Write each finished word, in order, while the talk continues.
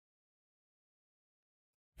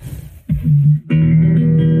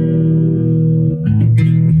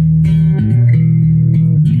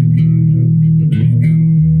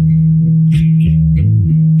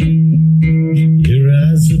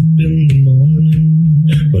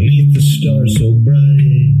beneath the stars so bright.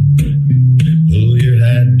 Pull your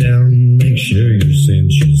hat down, make sure your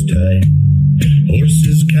cinch is tight. Horse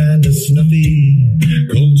is kinda snuffy,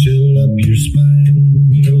 cold chill up your spine.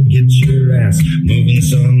 You'll get your ass moving,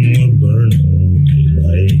 son, we're burning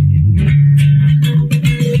daylight.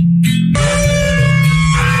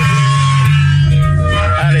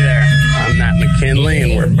 Howdy there, I'm Matt McKinley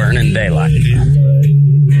and we're burning daylight.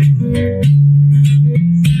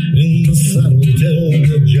 In the saddle till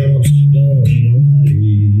the job's done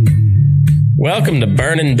right. Welcome to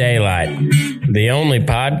Burning Daylight, the only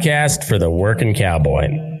podcast for the working cowboy.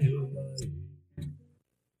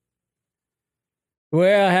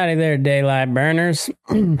 Well, howdy there, daylight burners.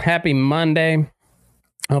 Happy Monday.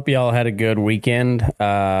 Hope you all had a good weekend.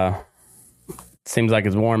 Seems like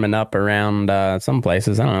it's warming up around some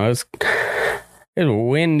places. I don't know. It's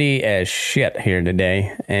windy as shit here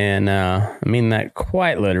today. And I mean that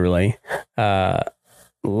quite literally. A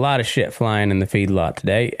lot of shit flying in the feedlot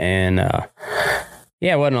today. And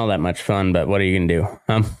yeah, it wasn't all that much fun, but what are you going to do?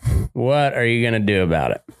 What are you going to do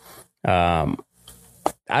about it? I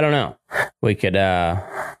don't know. We could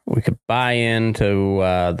buy into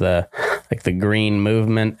the green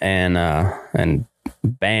movement and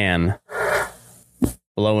ban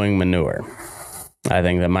blowing manure. I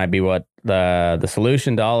think that might be what the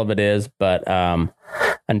solution to all of it is. But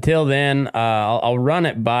until then, I'll run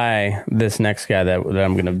it by this next guy that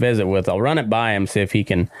I'm going to visit with. I'll run it by him, see if he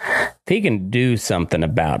can do something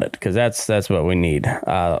about it, because that's what we need.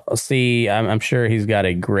 See, I'm sure he's got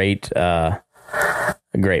a great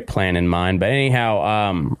plan in mind. But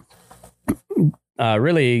anyhow,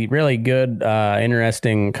 really, really good,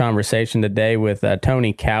 interesting conversation today with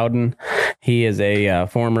Tony Cowden. He is a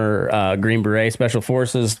former Green Beret Special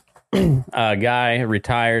Forces guy,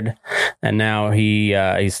 retired, and now he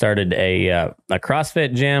started a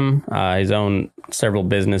CrossFit gym. He's owned several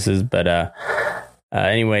businesses, but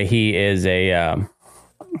anyway, he is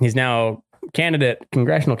he's now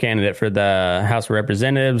congressional candidate for the House of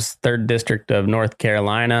Representatives, 3rd District of North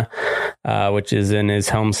Carolina, which is in his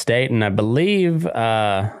home state. And I believe,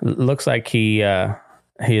 looks like his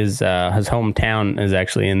hometown is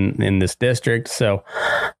actually in this district. So,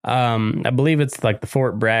 I believe it's like the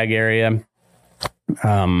Fort Bragg area.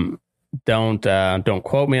 Don't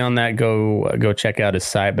quote me on that. Go check out his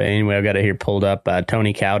site. But anyway, I've got it here pulled up,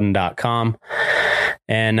 TonyCowden.com.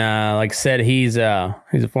 And like I said, he's a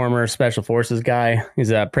former Special Forces guy. He's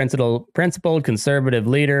a principled conservative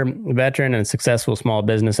leader, veteran, and successful small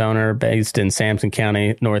business owner based in Sampson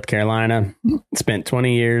County, North Carolina. Spent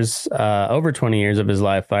over 20 years of his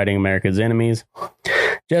life fighting America's enemies.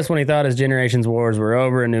 Just when he thought his generation's wars were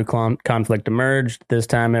over, a new conflict emerged. This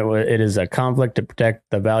time it is a conflict to protect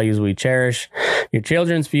the values we cherish, your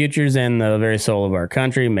children's futures, and the very soul of our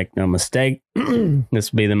country. Make no mistake,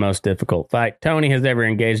 this will be the most difficult fight Tony has ever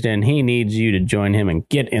engaged in. He needs you to join him and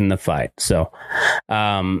get in the fight. So,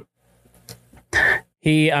 I'm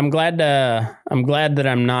glad that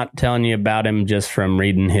I'm not telling you about him just from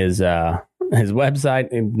reading his website,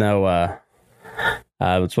 even though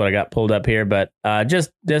that's what I got pulled up here. But just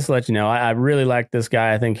to let you know, I really like this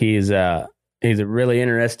guy. I think he's a really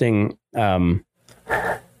interesting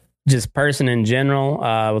just person in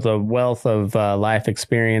general, with a wealth of life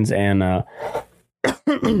experience, and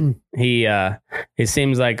he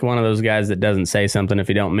seems like one of those guys that doesn't say something if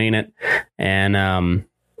you don't mean it. And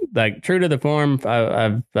like, true to the form,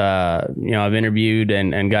 I've interviewed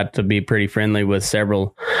and got to be pretty friendly with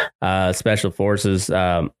several Special Forces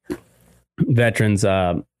veterans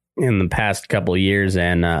in the past couple of years,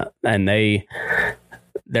 and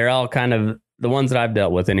they're all kind of, the ones that I've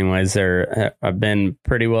dealt with anyways, I've been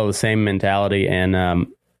pretty well the same mentality. And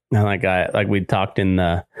like we talked in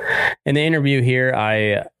the interview here,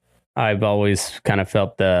 I've always kind of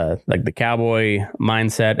felt the cowboy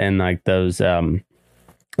mindset, and like those a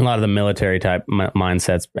lot of the military type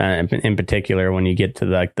mindsets, in particular when you get to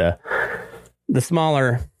like the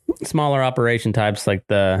smaller operation types, like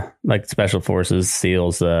the Special Forces,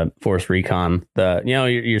 SEALs, the Force Recon,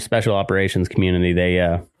 your special operations community. They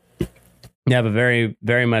have a very,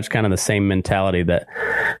 very much kind of the same mentality that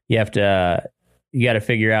you got to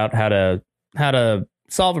figure out how to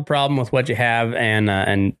solve a problem with what you have,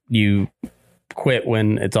 and you quit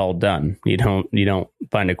when it's all done. You don't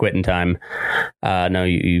find a quitting time. No,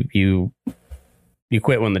 you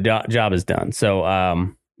quit when the job is done. So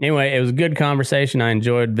anyway, it was a good conversation. I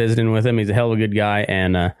enjoyed visiting with him. He's a hell of a good guy,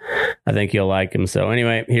 and I think you'll like him. So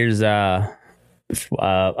anyway, here's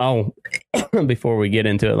before we get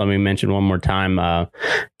into it, let me mention one more time,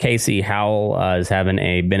 Casey Howell is having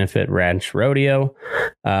a benefit ranch rodeo.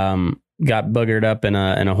 Got boogered up in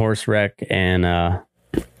a horse wreck, and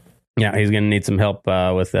Yeah, he's going to need some help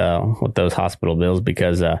with those hospital bills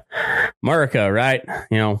because America, right?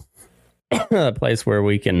 You know, a place where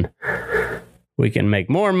we can make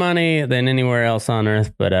more money than anywhere else on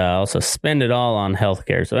earth, but also spend it all on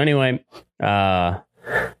healthcare. So anyway,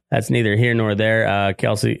 that's neither here nor there.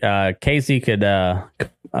 Casey could,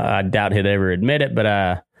 I doubt he'd ever admit it,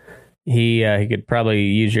 but he could probably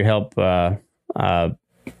use your help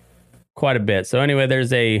quite a bit. So anyway,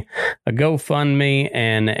 there's a GoFundMe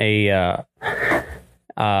and a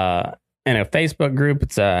Facebook group.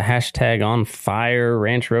 It's a hashtag on fire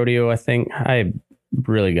ranch rodeo. I think I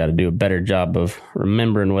really got to do a better job of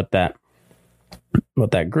remembering what that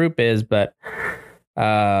group is, but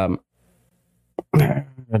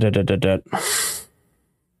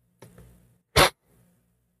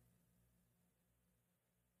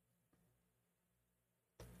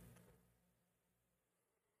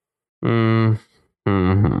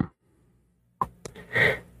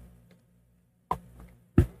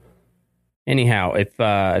anyhow,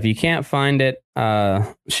 if you can't find it,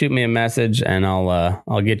 shoot me a message and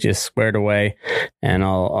I'll get you squared away, and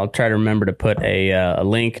I'll try to remember to put a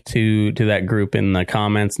link to that group in the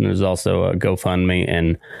comments. And there's also a GoFundMe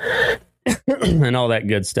and and all that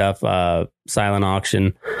good stuff. Silent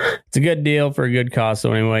auction. It's a good deal for a good cause.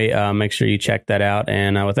 So anyway, make sure you check that out.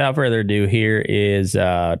 And without further ado, here is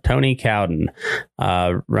Tony Cowden,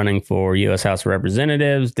 running for U.S. House of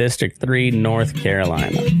Representatives, District 3, North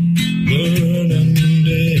Carolina. Burning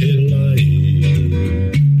daylight,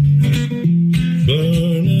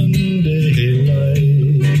 burning daylight,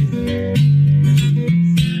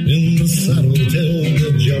 in the saddle till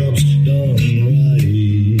the job's done right.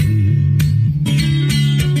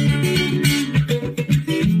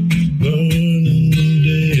 Burning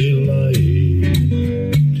daylight,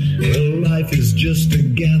 well, life is just a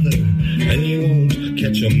gather, and you won't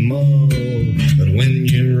catch 'em all. But when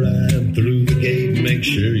you ride through the gate, make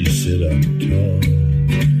sure you sit up tall.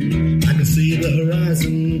 I can see the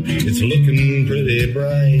horizon, it's looking pretty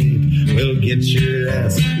bright. Well, get your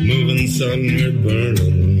ass moving, son, we're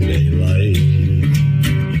burning daylight.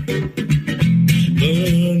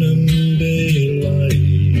 Burning daylight,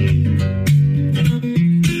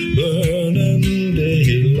 burning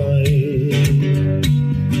daylight,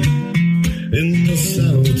 in the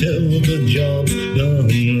saddle till the job's done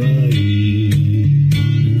right.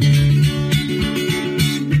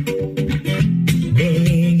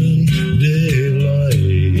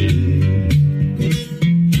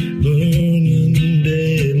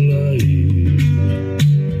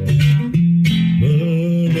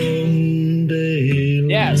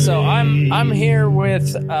 I'm here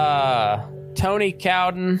with Tony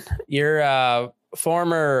Cowden, your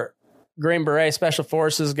former Green Beret Special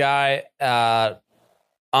Forces guy,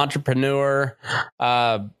 entrepreneur,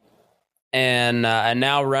 and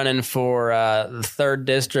now running for the 3rd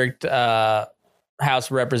District House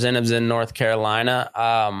of Representatives in North Carolina.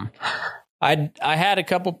 I had a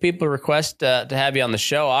couple people request to have you on the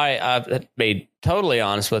show. I'll be totally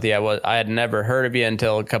honest with you. I had never heard of you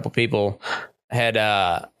until a couple people had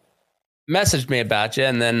messaged me about you,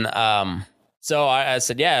 and then so I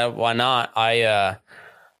said, yeah, why not?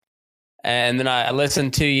 And then I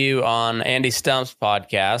listened to you on Andy Stump's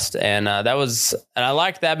podcast, and and I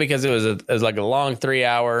liked that because it was like a long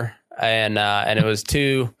 3-hour, and it was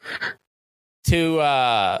two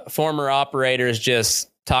former operators just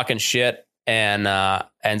talking shit, and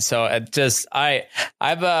so it just I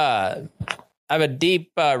have a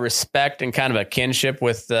deep respect and kind of a kinship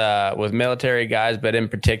with military guys, but in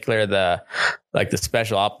particular the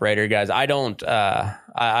special operator guys.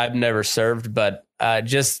 I've never served, but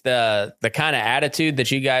just the kind of attitude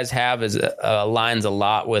that you guys have aligns a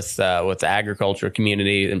lot with the agricultural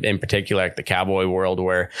community, in particular, like the cowboy world,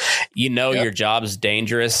 where your job's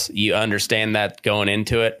dangerous. You understand that going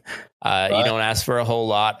into it. Right. You don't ask for a whole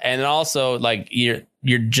lot, and also like your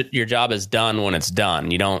job is done when it's done.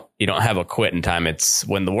 You don't have a quitting time. It's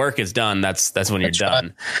when the work is done. That's when you're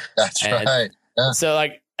done. That's right. Yeah. So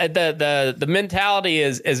like the mentality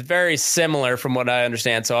is very similar from what I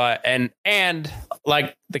understand. So and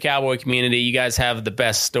like the cowboy community, you guys have the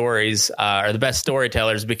best stories, or the best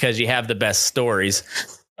storytellers, because you have the best stories.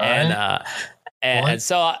 And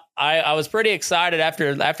so I was pretty excited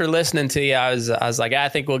after listening to you. I was like, I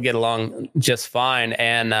think we'll get along just fine.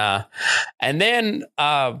 And then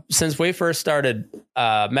since we first started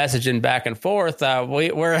messaging back and forth,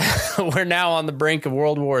 we're now on the brink of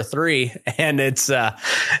World War III, and it's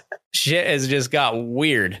shit has just got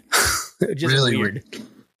weird. Just really weird.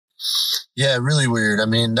 Yeah, really weird. I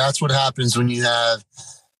mean, that's what happens when you have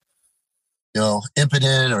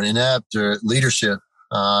impotent or inept or leadership.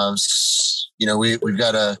 We've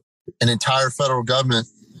got a an entire federal government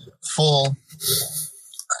full.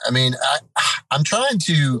 I mean, I'm trying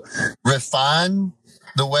to refine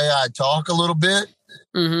the way I talk a little bit,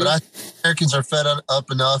 but I think Americans are fed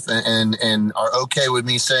up enough and are okay with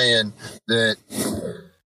me saying that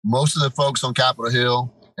most of the folks on Capitol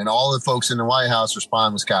Hill and all the folks in the White House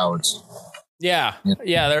respond as cowards. Yeah.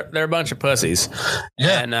 They're a bunch of pussies.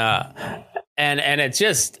 Yeah. And it's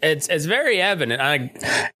just it's very evident.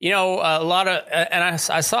 A lot of and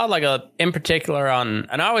I saw in particular on,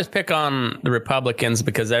 and I always pick on the Republicans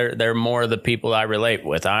because they're more the people I relate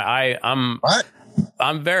with. I'm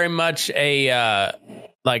very much a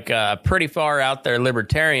pretty far out there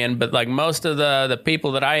libertarian, but like most of the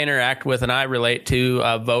people that I interact with and I relate to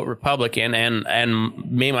vote Republican,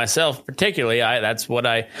 and me myself particularly, that's what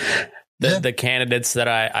the candidates that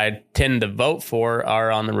I tend to vote for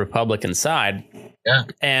are on the Republican side. Yeah.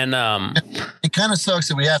 And it kind of sucks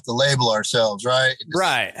that we have to label ourselves, right?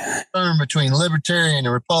 Right. Term between libertarian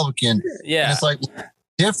and Republican. Yeah. And it's like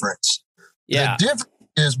difference. Yeah. The difference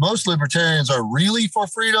is most libertarians are really for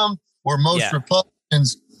freedom, where most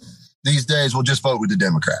Republicans these days will just vote with the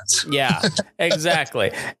Democrats. Yeah,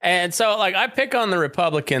 exactly. And so I pick on the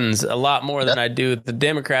Republicans a lot more than I do the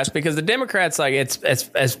Democrats, because the Democrats,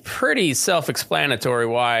 it's pretty self-explanatory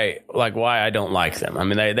why I don't like them. I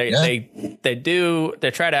mean, they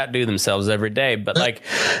try to outdo themselves every day, but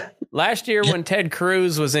last year when Ted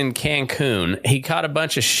Cruz was in Cancun, he caught a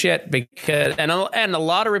bunch of shit because, and a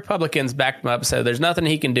lot of Republicans backed him up, said there's nothing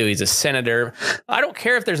he can do. He's a senator. I don't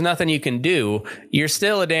care if there's nothing you can do. You're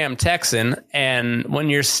still a damn Texan. And when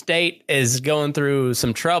your state is going through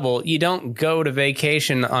some trouble, you don't go to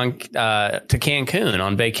vacation to Cancun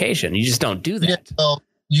on vacation. You just don't do that. Yeah, well,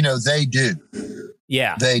 they do.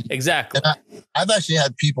 Yeah, exactly. And I've actually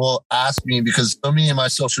had people ask me, because so many of my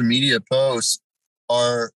social media posts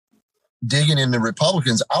are digging into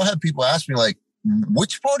Republicans. I'll have people ask me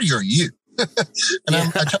which party are you? And I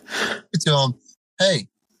try to tell them, hey,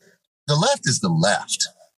 the left is the left.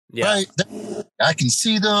 Yeah. Right? I can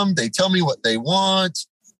see them. They tell me what they want.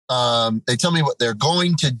 They tell me what they're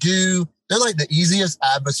going to do. They're like the easiest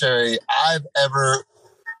adversary I've ever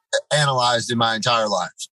analyzed in my entire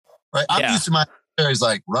life. Right? I'm used to my adversaries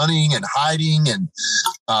running and hiding and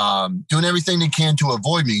doing everything they can to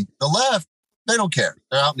avoid me. The left, they don't care.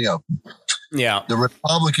 They're out in the open. Yeah. The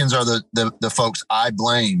Republicans are the folks I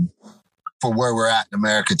blame for where we're at in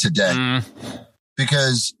America today.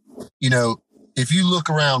 Because, if you look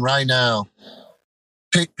around right now,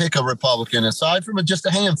 pick a Republican, aside from just a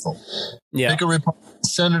handful. Yeah. Pick a Republican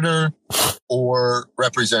senator or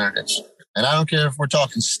representatives. And I don't care if we're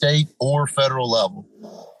talking state or federal level.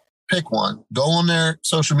 Pick one. Go on their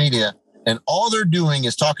social media, and all they're doing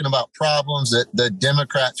is talking about problems that the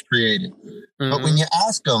Democrats created. But when you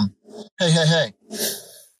ask them, hey,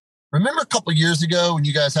 remember a couple of years ago when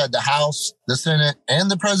you guys had the House, the Senate, and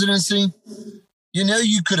the presidency?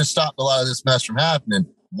 You could have stopped a lot of this mess from happening.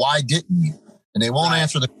 Why didn't you? And they won't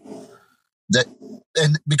answer that.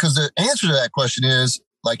 And because the answer to that question is,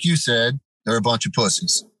 like you said, they're a bunch of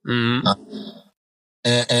pussies. And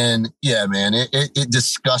yeah, man, it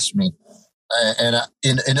disgusts me. And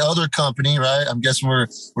in other company, right? I'm guessing we're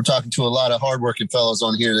talking to a lot of hardworking fellows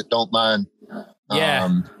on here that don't mind,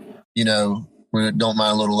 don't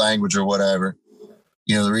mind a little language or whatever.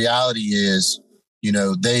 The reality is,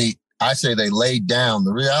 I say they laid down.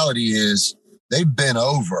 The reality is they've been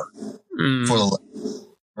over for the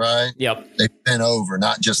right. Yep, they've been over,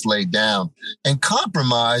 not just laid down, and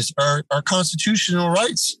compromised our constitutional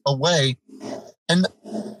rights away, and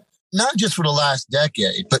not just for the last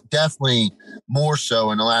decade, but definitely more so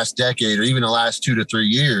in the last decade, or even the last 2 to 3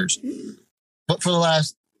 years. But for the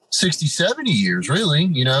last 60, 70 years, really,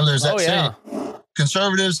 there's that saying.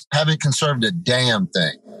 Conservatives haven't conserved a damn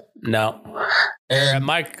thing. No. And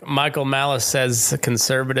Michael Malice says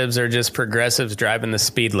conservatives are just progressives driving the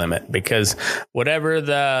speed limit, because whatever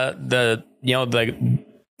the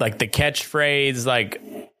catchphrase,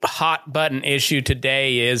 hot button issue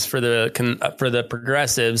today is for the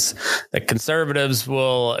progressives, the conservatives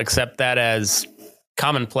will accept that as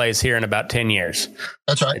commonplace here in about 10 years.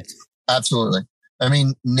 That's right. Absolutely. I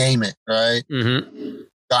mean, name it, right?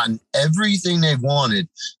 Gotten everything they've wanted.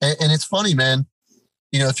 And it's funny, man.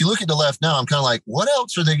 If you look at the left now, I'm kind of like, what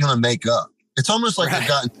else are they going to make up? It's almost like they've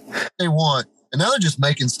gotten what they want, and now they're just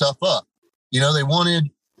making stuff up. They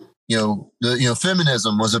wanted,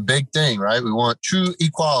 feminism was a big thing, right? We want true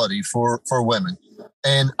equality for women.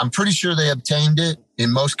 And I'm pretty sure they obtained it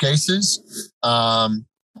in most cases. And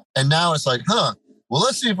now it's like, well,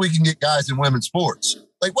 let's see if we can get guys in women's sports.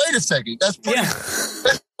 Wait a second. That's pretty,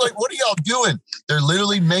 what are y'all doing? They're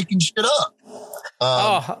literally making shit up.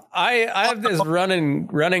 I have this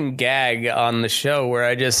running gag on the show where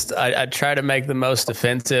I try to make the most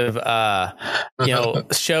offensive,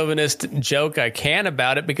 chauvinist joke I can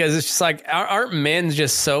about it, because it's just like, aren't men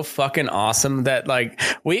just so fucking awesome that like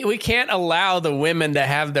we can't allow the women to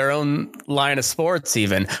have their own line of sports?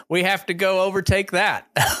 Even we have to go overtake that.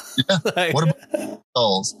 Yeah. Like, What about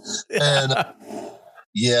dolls? And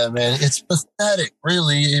yeah, man, it's pathetic.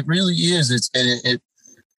 Really, it really is. It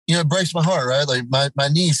it breaks my heart, right? Like my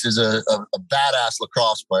niece is a badass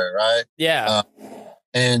lacrosse player, right? Yeah.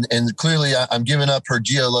 And clearly I'm giving up her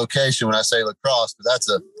geolocation when I say lacrosse, but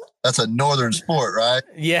that's a northern sport, right?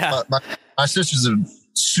 Yeah. My sister's a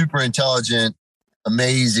super intelligent,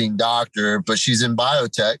 amazing doctor, but she's in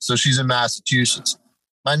biotech, so she's in Massachusetts.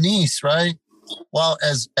 My niece, right? While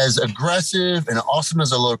as aggressive and awesome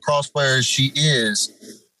as a lacrosse player as she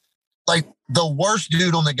is, like the worst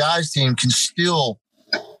dude on the guys team can still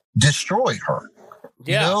destroy her,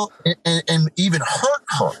 Yeah. and even hurt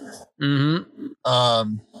her.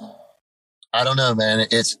 Mm-hmm. I don't know, man.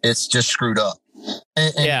 It's just screwed up.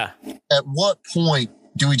 And Yeah. At what point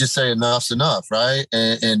do we just say enough's enough, right?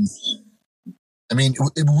 And I mean,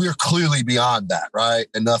 we're clearly beyond that, right?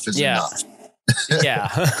 Enough is enough. Yeah,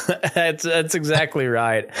 that's exactly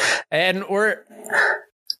right. And we're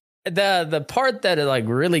the part that like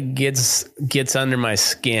really gets under my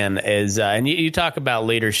skin is, and you talk about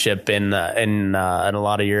leadership in a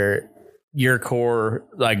lot of your core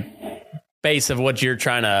like base of what you're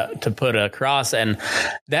trying to put across, and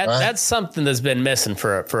that's something that's been missing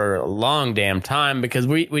for a long damn time, because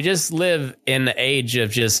we just live in the age of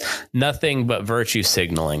just nothing but virtue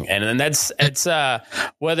signaling, and it's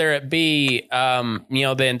whether it be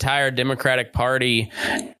the entire Democratic Party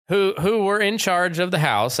who were in charge of the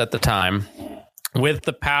House at the time, with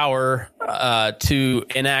the power to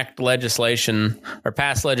enact legislation or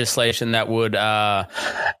pass legislation that would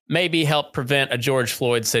maybe help prevent a George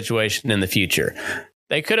Floyd situation in the future.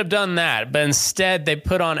 They could have done that, but instead they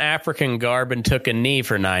put on African garb and took a knee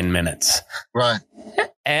for 9 minutes. Right.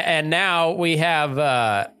 And now we have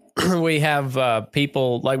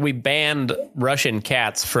people like, we banned Russian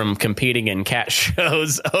cats from competing in cat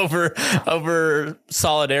shows over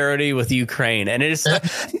solidarity with Ukraine, and it's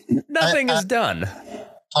nothing is done.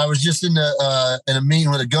 I was just in a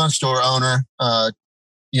meeting with a gun store owner,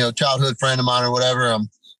 childhood friend of mine or whatever. I'm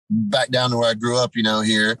back down to where I grew up,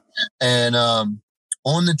 here, and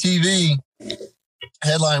on the TV,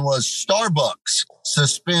 headline was Starbucks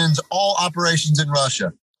suspends all operations in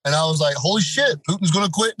Russia. And I was like, holy shit, Putin's going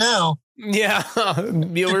to quit now. Yeah,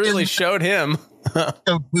 you really showed him.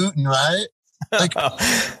 Putin, right? Like,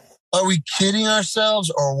 are we kidding ourselves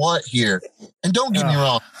or what here? And don't get me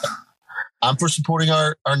wrong, I'm for supporting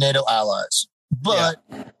our NATO allies. But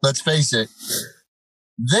let's face it,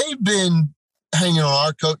 they've been hanging on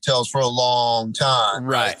our coattails for a long time.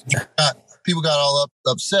 Right. People got all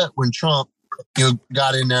upset when Trump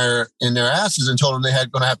got in their asses and told them they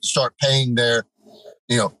had going to have to start paying their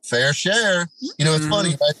fair share. It's funny,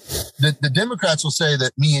 right? The Democrats will say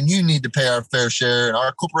that me and you need to pay our fair share and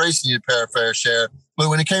our corporations need to pay our fair share. But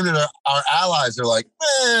when it came to our allies, they're like,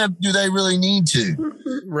 do they really need to?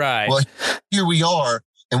 Right. Well, here we are.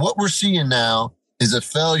 And what we're seeing now is a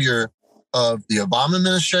failure of the Obama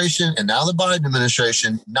administration and now the Biden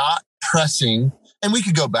administration not pressing. And we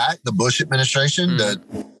could go back, the Bush administration, the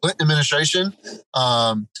Clinton administration,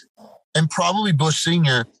 and probably Bush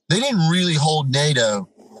Sr., they didn't really hold NATO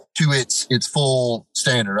to its full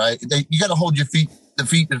standard, right? You got to hold the feet to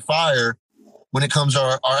the fire when it comes to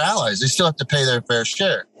our allies. They still have to pay their fair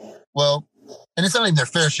share. Well, and it's not even their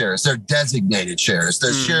fair share. It's their designated share. It's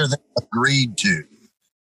their share they agreed to.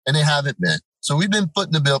 And they haven't been. So we've been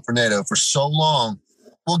footing the bill for NATO for so long.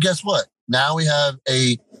 Well, guess what? Now we have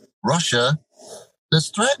a Russia that's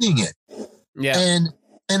threatening it. Yeah.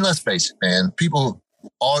 And let's face it, man, people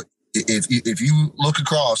are, if you look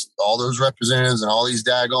across all those representatives and all these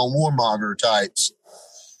daggone warmonger types,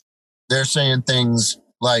 they're saying things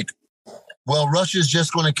like, well, Russia's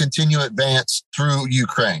just going to continue to advance through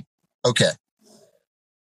Ukraine. Okay.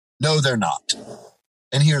 No, they're not.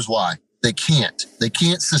 And here's why. They can't. They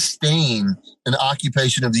can't sustain an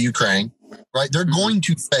occupation of the Ukraine, right? They're going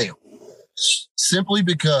to fail simply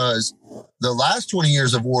because the last 20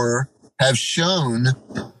 years of war have shown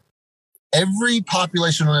every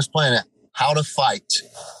population on this planet how to fight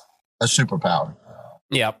a superpower.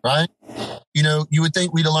 Yeah. Right? You would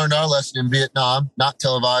think we'd have learned our lesson in Vietnam, not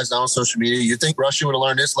televised, not on social media. You'd think Russia would have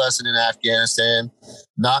learned this lesson in Afghanistan,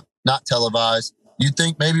 not televised. You'd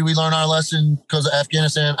think maybe we learned our lesson because of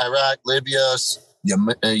Afghanistan, Iraq, Libya,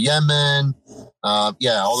 Yemen, All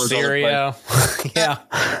those Syria. Yeah.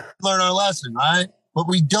 Learn our lesson, right? But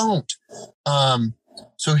we don't.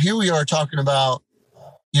 So here we are talking about,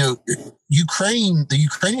 Ukraine. The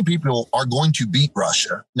Ukrainian people are going to beat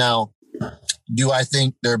Russia. Now, do I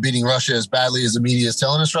think they're beating Russia as badly as the media is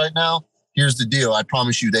telling us right now? Here's the deal. I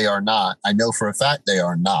promise you they are not. I know for a fact they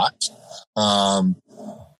are not. I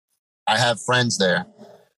have friends there,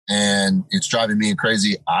 and it's driving me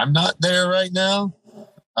crazy. I'm not there right now.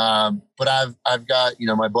 But I've got,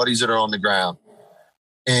 my buddies that are on the ground,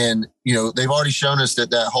 and, they've already shown us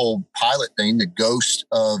that whole pilot thing, the ghost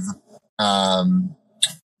of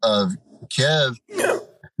Kiev,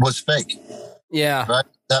 was fake. Yeah. Right.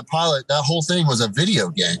 That pilot, that whole thing was a video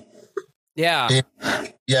game. Yeah. And,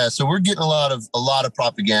 so we're getting a lot of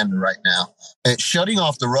propaganda right now, and shutting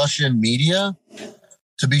off the Russian media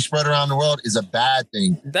to be spread around the world is a bad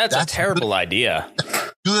thing. That's a terrible idea.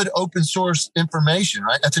 Good open source information,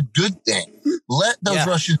 right? That's a good thing. Let those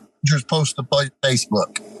Russian soldiers post to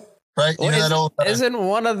Facebook, right? Well, isn't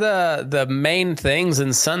one of the main things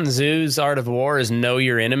in Sun Tzu's Art of War is know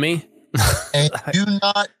your enemy? And do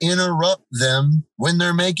not interrupt them when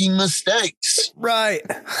they're making mistakes. Right.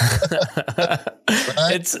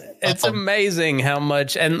 Right? It's amazing how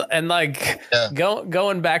much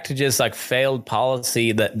going back to just like failed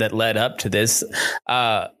policy that led up to this.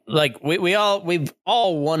 We've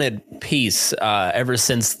all wanted peace ever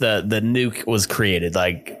since the nuke was created.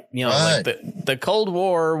 Like the Cold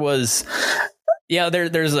War was. Yeah,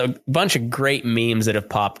 there's a bunch of great memes that have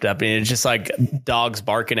popped up, and it's just like dogs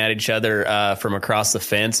barking at each other from across the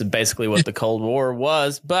fence, and basically what the Cold War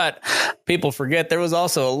was. But people forget there was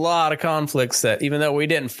also a lot of conflicts that, even though we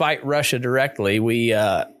didn't fight Russia directly, we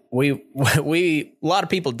a lot of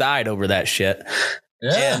people died over that shit.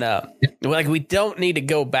 Yeah. And we don't need to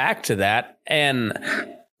go back to that. And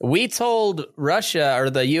we told Russia or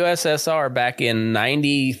the USSR back in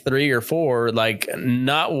 93 or 4,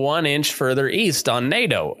 not 1 inch further east on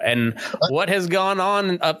NATO. And what has gone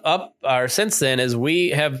on since then is we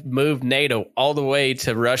have moved NATO all the way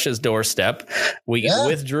to Russia's doorstep. We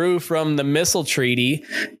withdrew from the missile treaty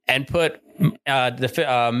and put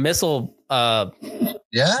missile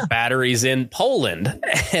batteries in Poland.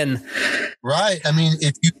 And right. I mean,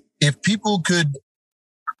 if people could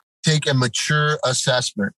take a mature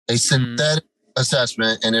assessment, a synthetic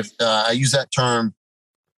assessment, and if I use that term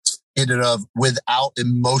without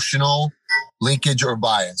emotional linkage or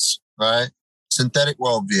bias, right? Synthetic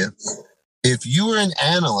worldview. If you were an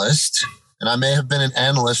analyst, and I may have been an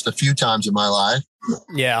analyst a few times in my life,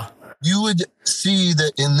 you would see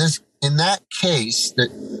that in that case, that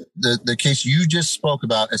the case you just spoke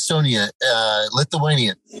about, Estonia,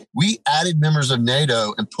 Lithuania, we added members of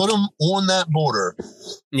NATO and put them on that border.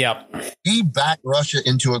 Yep. We backed Russia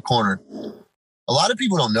into a corner. A lot of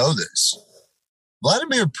people don't know this.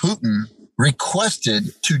 Vladimir Putin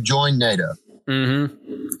requested to join NATO.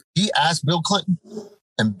 Mm-hmm. He asked Bill Clinton,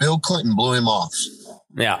 and Bill Clinton blew him off.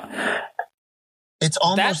 Yeah. It's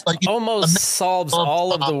almost that solves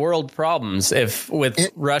all of the world problems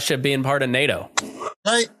with Russia being part of NATO.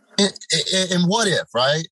 Right. And what if,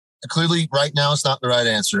 right? Clearly right now it's not the right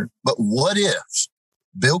answer, but what if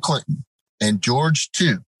Bill Clinton and George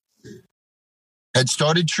too had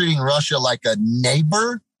started treating Russia like a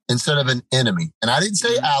neighbor instead of an enemy? And I didn't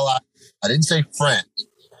say ally. I didn't say friend.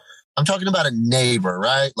 I'm talking about a neighbor,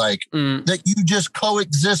 right? That you just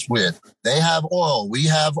coexist with. They have oil. We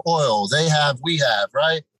have oil. They have, we have,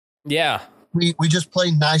 right? Yeah. We just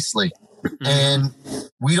play nicely, and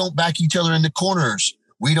we don't back each other into corners.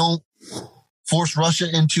 We don't force Russia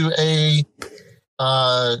into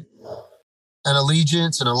an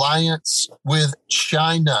allegiance, an alliance with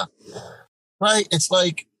China, right? It's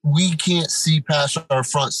like we can't see past our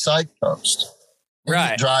front sight post.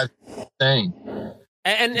 Right. Drive insane.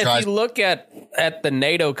 And if you look at the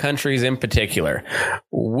NATO countries in particular,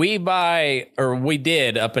 we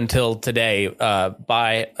did up until today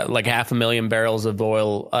buy like 500,000 barrels of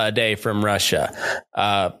oil a day from Russia.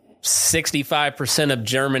 65% of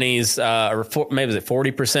Germany's, maybe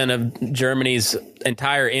 40% of Germany's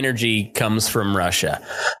entire energy comes from Russia.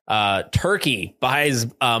 Turkey buys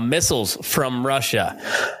missiles from Russia.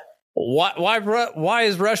 Why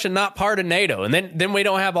is Russia not part of NATO? And then we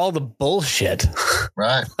don't have all the bullshit.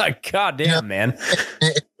 Right. Like, goddamn, man.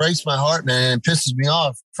 It breaks my heart, man, and pisses me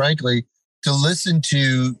off, frankly, to listen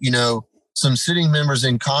to, some sitting members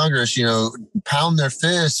in Congress, pound their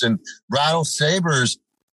fists and rattle sabers,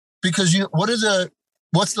 because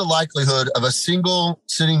what's the likelihood of a single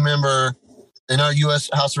sitting member in our U.S.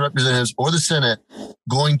 House of Representatives or the Senate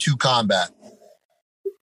going to combat?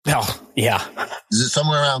 Oh, yeah. Is it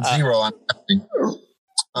somewhere around zero? I'm guessing.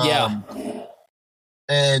 Yeah.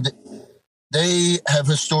 And they have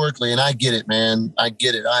historically, and I get it, man. I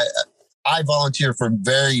get it. I volunteer for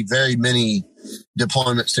very, very many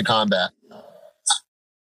deployments to combat.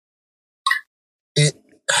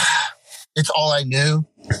 It's all I knew,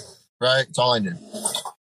 right? It's all I knew.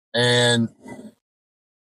 And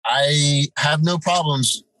I have no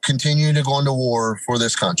problems continuing to go into war for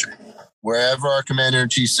this country, wherever our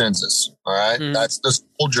commander-in-chief sends us. All right? That's the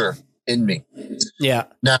soldier in me. Yeah.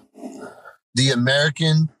 Now, the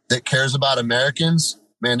American that cares about Americans,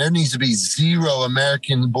 man, there needs to be 0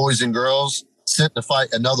 American boys and girls sent to fight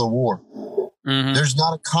another war. There's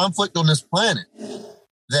not a conflict on this planet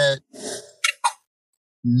that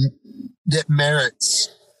merits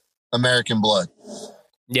American blood.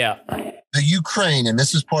 Yeah. The Ukraine, and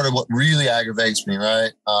this is part of what really aggravates me,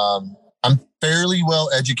 right? I'm fairly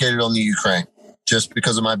well educated on the Ukraine just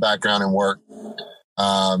because of my background and work.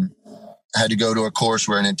 I had to go to a course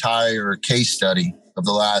where an entire case study of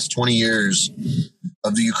the last 20 years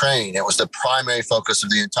of the Ukraine. It was the primary focus of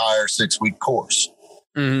the entire 6-week course.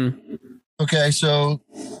 Okay, so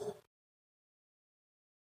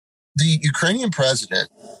the Ukrainian president,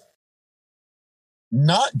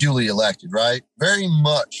 not duly elected, right? Very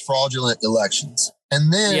much fraudulent elections.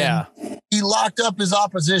 And then he locked up his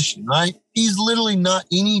opposition, right? He's literally not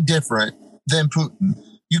any different than Putin.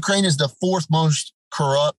 Ukraine is the 4th most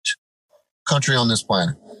corrupt country on this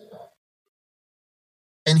planet.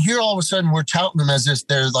 And here all of a sudden we're touting them as this,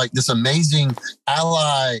 they're like this amazing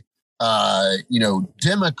ally,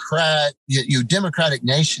 democratic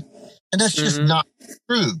nation. And that's just not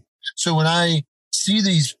true. So when I see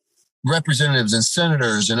these representatives and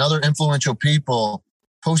senators and other influential people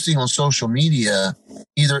posting on social media,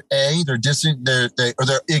 either A, they're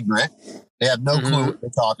ignorant. They have no clue what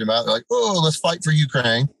they're talking about. They're like, oh, let's fight for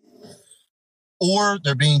Ukraine. Or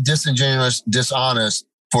they're being disingenuous, dishonest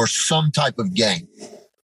for some type of gain.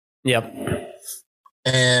 Yep.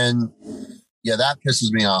 And yeah, that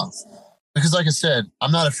pisses me off. Because like I said,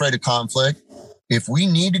 I'm not afraid of conflict. If we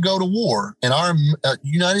need to go to war and our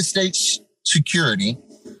United States security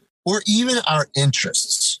or even our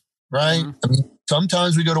interests, right? I mean,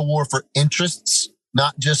 sometimes we go to war for interests,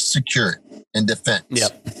 not just security and defense.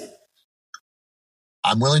 Yep.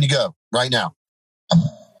 I'm willing to go right now.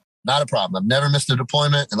 Not a problem. I've never missed a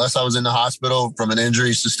deployment unless I was in the hospital from an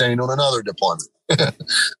injury sustained on another deployment.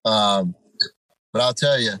 But I'll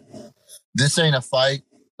tell you, this ain't a fight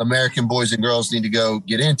American boys and girls need to go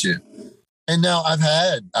get into. And now I've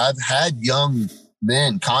had young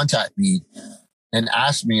men contact me and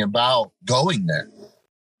ask me about going there.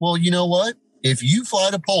 Well, you know what? If you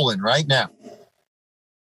fly to Poland right now,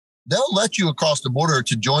 they'll let you across the border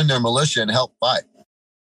to join their militia and help fight.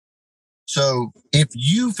 So if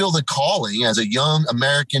you feel the calling as a young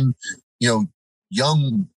American, young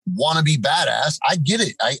wannabe badass, I get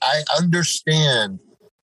it. I understand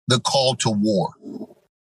the call to war,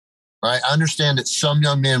 right? I understand that some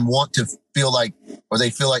young men want to feel like, or they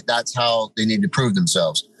feel like that's how they need to prove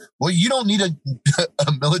themselves. Well, you don't need a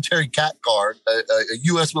military cat card, a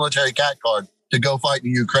U.S. military cat card to go fight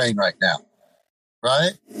in Ukraine right now,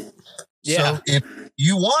 right? Yeah. So if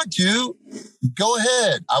you want to, go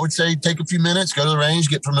ahead. I would say take a few minutes, go to the range,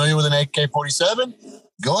 get familiar with an AK-47.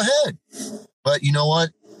 Go ahead. But you know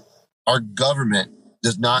what? Our government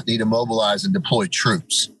does not need to mobilize and deploy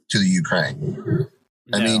troops to the Ukraine.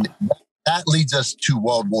 No. I mean, that leads us to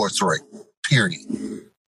World War III, period.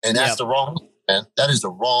 And that's the wrong, man. That is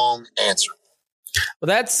the wrong answer. Well,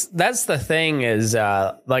 that's the thing is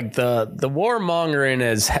like the warmongering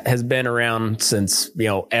has been around since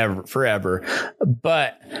forever,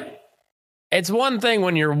 but it's one thing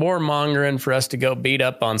when you're warmongering for us to go beat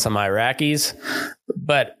up on some Iraqis,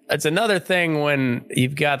 but it's another thing when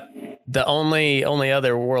you've got the only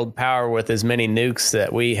other world power with as many nukes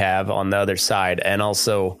that we have on the other side, and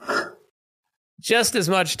also just as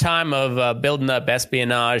much time of building up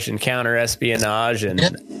espionage and counter espionage and.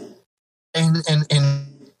 And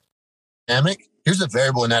here's a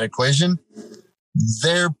variable in that equation.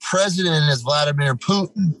 Their president is Vladimir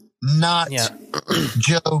Putin, not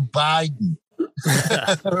Joe Biden.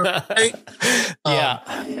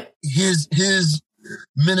 Right? His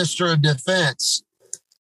minister of defense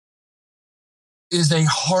is a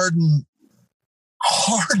hardened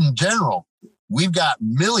general. We've got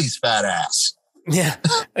Milley's fat ass. Yeah,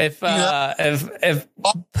 if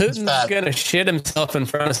Putin's gonna shit himself in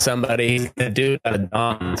front of somebody, he's gonna do it out of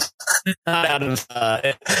DOMS, not out of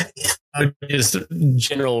just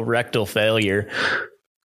general rectal failure.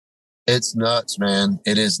 It's nuts, man.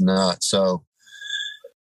 It is nuts. So,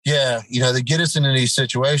 yeah, they get us into these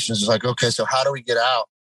situations. It's like, okay, so how do we get out?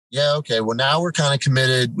 yeah, okay, well, now we're kind of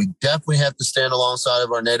committed. We definitely have to stand alongside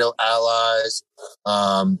of our NATO allies,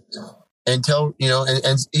 and tell,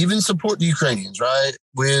 and even support the Ukrainians, right?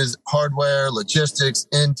 With hardware, logistics,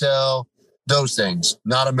 intel, those things,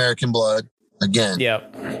 not American blood. Again,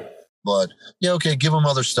 blood. Yeah, okay, give them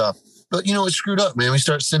other stuff. But, it's screwed up, man. We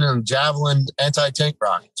start sending them Javelin anti-tank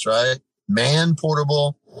rockets, right?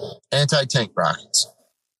 Man-portable anti-tank rockets.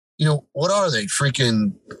 What are they?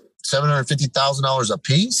 Freaking $750,000 a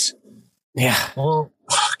piece? Yeah. Well,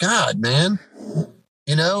 God, man.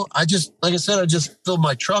 I just filled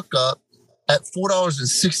my truck up at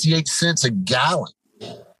 $4.68 a gallon.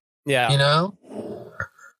 Yeah.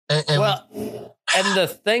 And the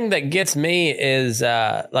thing that gets me is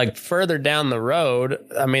like further down the road.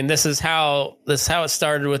 I mean, this is how it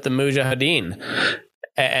started with the Mujahideen.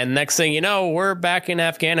 And next thing you know, we're back in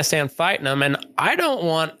Afghanistan fighting them. And I don't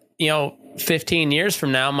want, 15 years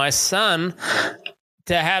from now, my son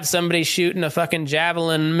to have somebody shooting a fucking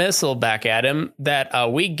Javelin missile back at him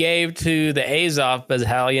that we gave to the Azov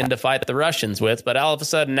battalion to fight the Russians with. But all of a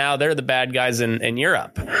sudden now they're the bad guys in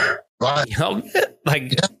Europe. Right.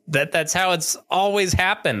 That's how it's always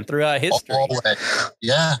happened throughout history.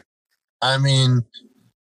 Yeah. I mean,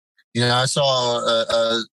 I saw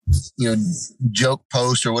a joke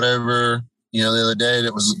post or whatever, the other day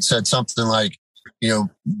that said something like,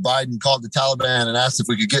 Biden called the Taliban and asked if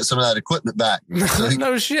we could get some of that equipment back. So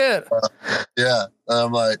no shit. Yeah.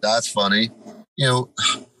 I'm like, that's funny.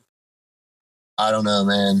 I don't know,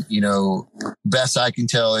 man. Best I can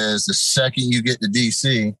tell is the second you get to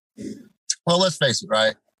DC, well, let's face it,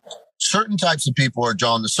 right? Certain types of people are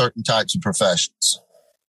drawn to certain types of professions,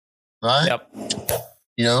 right?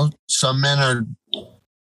 Yep. Some men are,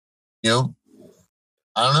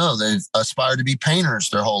 I don't know. They've aspired to be painters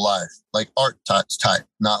their whole life, like art type,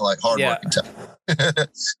 not like hardworking type.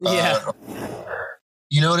 Yeah.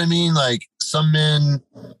 You know what I mean? Like some men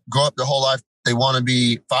grow up their whole life, they want to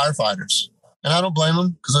be firefighters. And I don't blame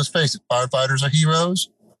them because let's face it, firefighters are heroes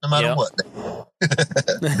no matter what.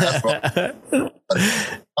 That's wrong.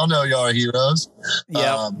 I know y'all are heroes.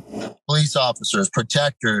 Yeah. Police officers,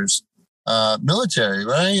 protectors, military,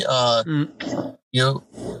 right?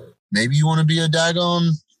 Maybe you want to be a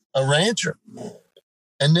rancher.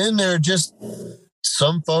 And then there are just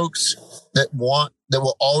some folks that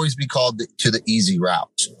will always be called to the easy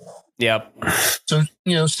route. Yep. So,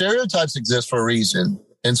 stereotypes exist for a reason.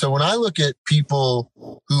 And so when I look at people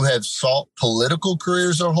who have sought political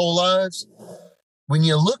careers their whole lives, when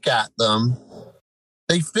you look at them,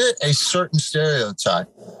 they fit a certain stereotype.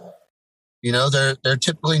 They're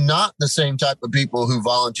typically not the same type of people who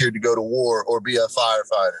volunteered to go to war or be a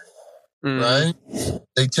firefighter. Right?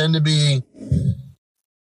 They tend to be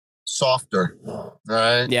softer,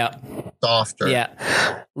 right? Yeah. Softer. Yeah.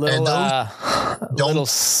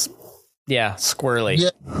 Squirrely.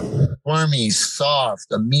 Yeah. Wormy,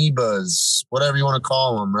 soft, amoebas, whatever you want to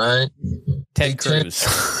call them, right? Ted Cruz.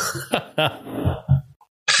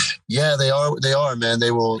 Yeah, they are, man.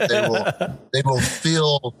 They will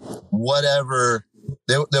feel whatever,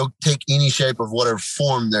 they'll take any shape of whatever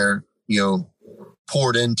form they're,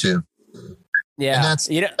 poured into. Yeah. And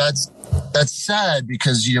that's sad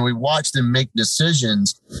because, we watch them make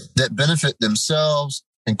decisions that benefit themselves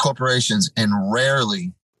and corporations and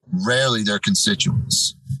rarely their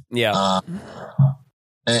constituents. Yeah.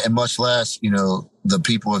 And much less, the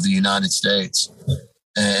people of the United States.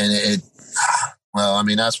 And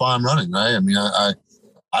that's why I'm running, right? I mean, I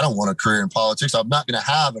don't want a career in politics. I'm not going to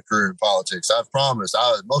have a career in politics. I've promised.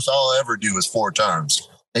 Most I'll ever do is 4 terms.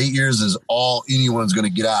 8 years is all anyone's going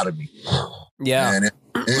to get out of me. Yeah. And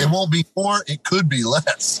it won't be more. It could be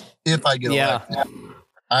less if I get elected.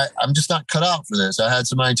 I'm just not cut out for this. I had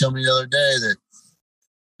somebody tell me the other day that,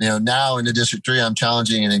 now in the District 3, I'm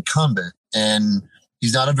challenging an incumbent, and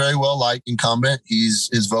he's not a very well-liked incumbent.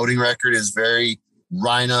 His voting record is very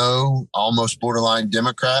rhino, almost borderline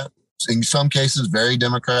Democrat. In some cases, very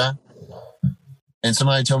Democrat. And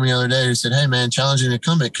somebody told me the other day, he said, hey, man, challenging an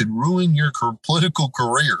incumbent could ruin your political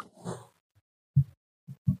career.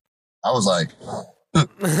 I was like,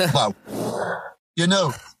 wow.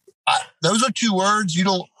 Those are 2 words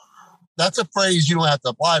that's a phrase you don't have to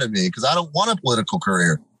apply to me because I don't want a political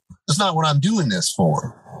career. That's not what I'm doing this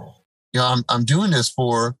for. I'm doing this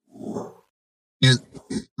for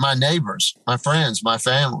my neighbors, my friends, my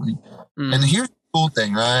family. And here's the cool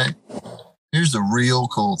thing, right? Here's the real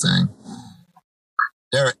cool thing.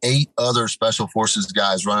 There are 8 other Special Forces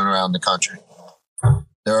guys running around the country.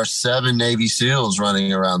 There are 7 Navy SEALs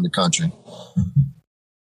running around the country.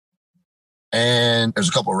 And there's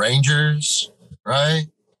a couple of Rangers, right?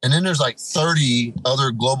 And then there's like 30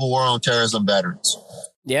 other global war on terrorism veterans.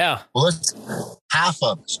 Yeah. Well, let's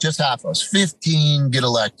just half of us, 15 get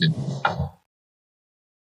elected.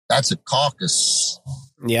 That's a caucus.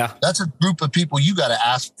 Yeah. That's a group of people you got to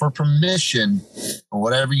ask for permission or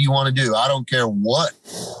whatever you want to do. I don't care what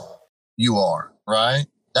you are, right?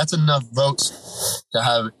 That's enough votes to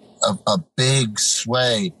have a big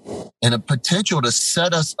sway and a potential to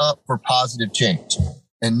set us up for positive change.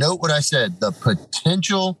 And note what I said, the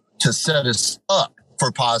potential to set us up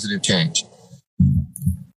for positive change.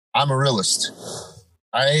 I'm a realist.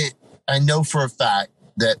 I know for a fact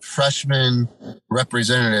that freshman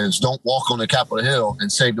representatives don't walk on the Capitol Hill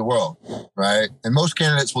and save the world, right? And most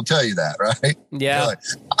candidates will tell you that, right? Yeah. Like,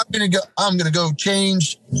 I'm gonna go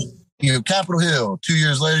change, Capitol Hill. 2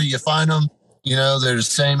 years later, you find them, they're the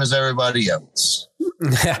same as everybody else.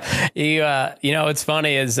 What's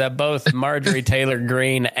funny is both Marjorie Taylor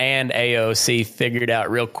Greene and AOC figured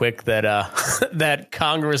out real quick that that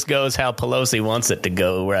Congress goes how Pelosi wants it to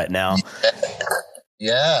go right now.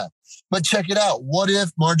 Yeah. But check it out. What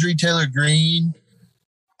if Marjorie Taylor Greene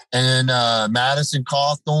and Madison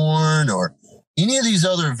Cawthorn or any of these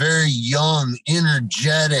other very young,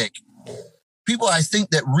 energetic people I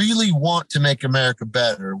think that really want to make America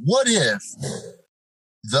better, what if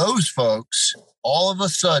those folks all of a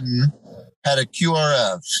sudden had a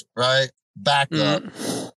QRF, right? Backup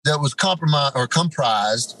that was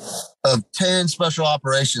comprised of 10 special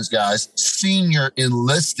operations guys, senior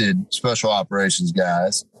enlisted special operations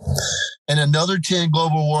guys, and another 10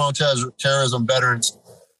 global war on terrorism veterans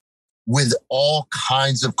with all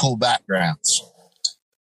kinds of cool backgrounds.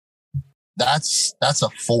 That's a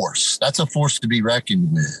force. That's a force to be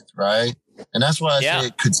reckoned with, right? And that's why I say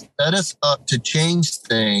it could set us up to change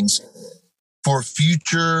things for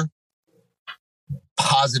future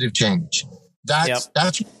positive change. That's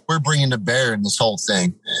what we're bringing to bear in this whole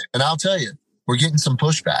thing. And I'll tell you, we're getting some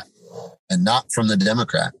pushback, and not from the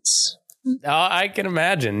Democrats. Oh, I can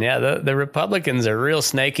imagine. Yeah, the Republicans are real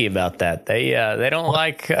snaky about that. They don't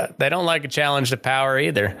like a challenge to power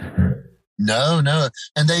either. No,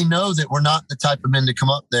 and they know that we're not the type of men to come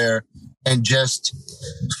up there and just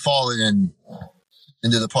fall into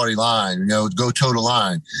the party line, go toe to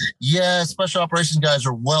line. Yeah, special operations guys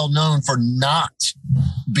are well known for not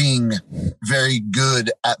being very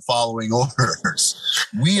good at following orders.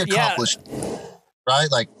 We accomplished, right?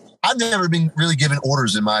 Like, I've never been really given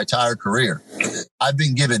orders in my entire career. I've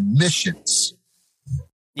been given missions,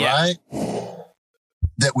 right?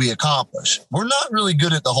 That we accomplish. We're not really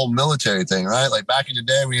good at the whole military thing, right? Like back in the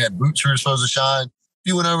day, we had boots we were supposed to shine. If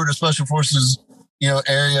you went over to Special Forces,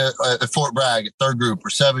 area at Fort Bragg, at 3rd Group or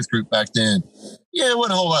 7th Group back then, it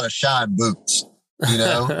wasn't a whole lot of shine boots,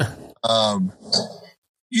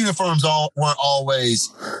 Uniforms weren't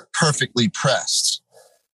always perfectly pressed,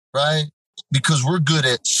 right? Because we're good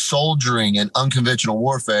at soldiering and unconventional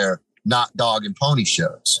warfare, not dog and pony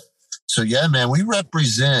shows. So yeah, man, we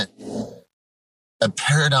represent a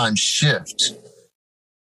paradigm shift,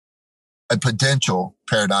 a potential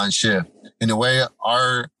paradigm shift in the way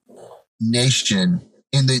our nation,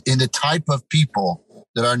 in the type of people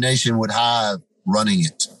that our nation would have running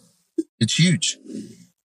it. It's huge.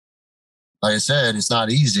 Like I said, it's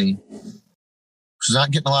not easy. She's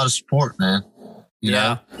not getting a lot of support, man. You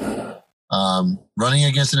know? Running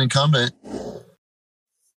against an incumbent,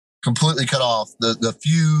 completely cut off. The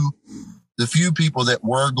few people that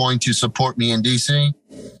were going to support me in DC,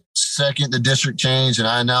 second the district changed and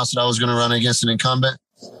I announced that I was going to run against an incumbent,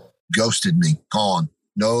 ghosted me, gone,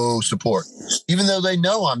 no support, even though they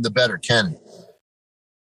know I'm the better candidate.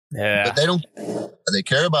 Yeah, but they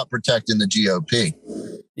care about protecting the GOP.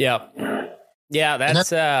 Yeah, that's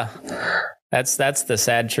the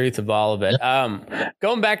sad truth of all of it.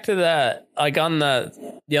 Going back to the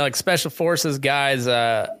special forces guys,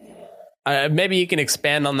 maybe you can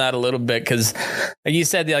expand on that a little bit, because like you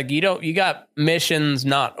said, you got missions,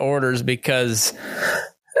 not orders, because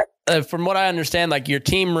from what I understand, your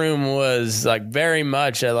team room was very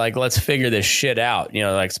much let's figure this shit out,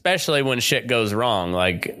 especially when shit goes wrong,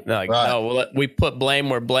 right. No, well, we put blame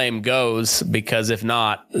where blame goes, because if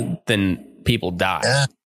not, then people die.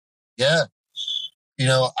 Yeah.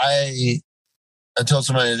 I told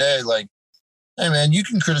somebody today, hey man, you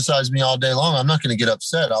can criticize me all day long. I'm not going to get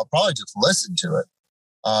upset. I'll probably just listen to it.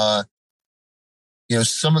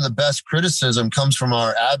 Some of the best criticism comes from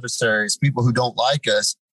our adversaries, people who don't like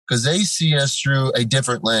us, because they see us through a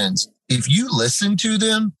different lens. If you listen to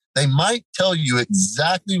them, they might tell you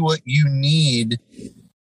exactly what you need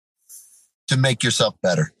to make yourself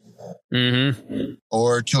better. Mm-hmm.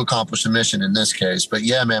 Or to accomplish a mission in this case. But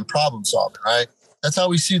yeah, man, problem solving, right? That's how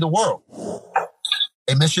we see the world.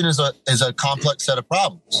 A mission is a complex set of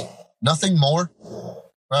problems. Nothing more,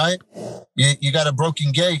 right? You got a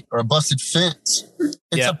broken gate or a busted fence.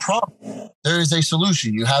 It's a problem. There is a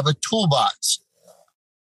solution. You have a toolbox,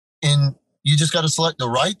 and you just got to select the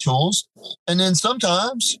right tools. And then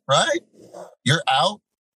sometimes, right, you're out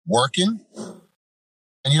working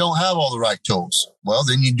and you don't have all the right tools. Well,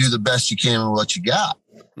 then you do the best you can with what you got.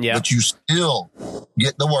 Yeah. But you still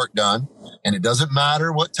get the work done. And it doesn't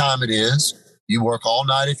matter what time it is. You work all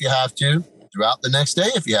night if you have to, throughout the next day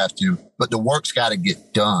if you have to, but the work's got to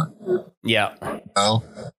get done. Yeah. You know?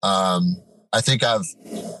 I think I've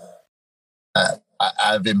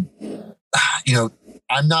been, you know,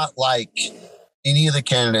 I'm not like any of the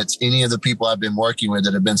candidates, any of the people I've been working with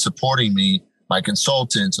that have been supporting me, my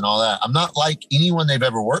consultants and all that. I'm not like anyone they've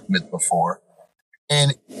ever worked with before.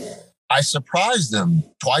 And I surprise them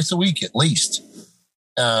twice a week at least.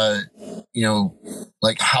 You know,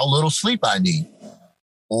 like how little sleep I need,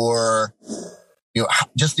 or, you know,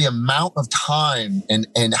 just the amount of time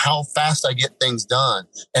and how fast I get things done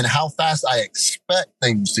and how fast I expect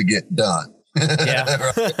things to get done. Yeah.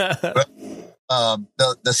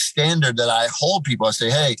 The standard that I hold people, I say,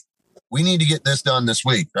 hey, we need to get this done this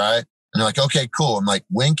week, right? And they're like, okay, cool. I'm like,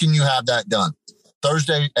 when can you have that done?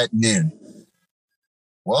 Thursday at noon.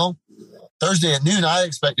 Well, Thursday at noon, I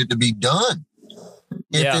expect it to be done.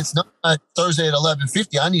 If it's not Thursday at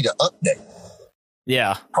 11:50, I need to update.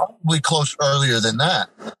 Yeah. Probably close earlier than that.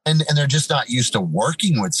 And they're just not used to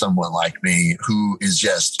working with someone like me who is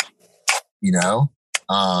just, you know,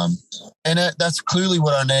 and that's clearly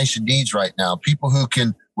what our nation needs right now. People who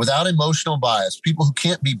can, without emotional bias, people who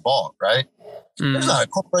can't be bought, right? There's not a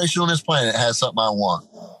corporation on this planet that has something I want.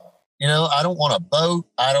 You know, I don't want a boat.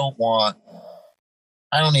 I don't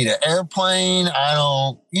need an airplane.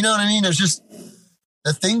 You know what I mean? There's just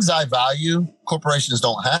the things I value, corporations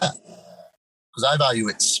don't have, because I value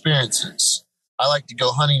experiences. I like to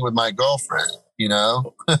go hunting with my girlfriend, you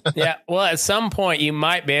know? Yeah. Well, at some point you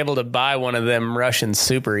might be able to buy one of them Russian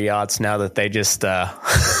super yachts now that they just,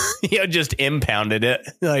 you know, just impounded it.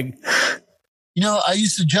 Like, you know, I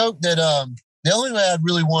used to joke that, the only way I'd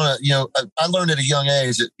really want to, you know, I learned at a young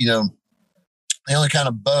age that, you know, the only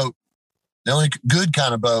good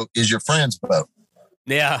kind of boat is your friend's boat.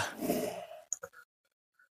 Yeah.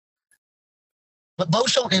 But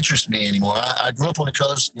boats don't interest me anymore. I grew up on the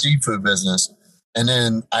coast seafood business, and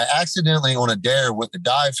then I accidentally on a dare went to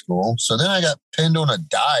dive school. So then I got pinned on a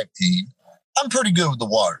dive team. I'm pretty good with the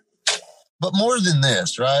water. But more than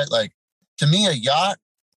this, right? Like, to me, a yacht,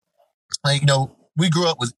 like, you know, we grew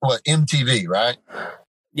up with MTV, right?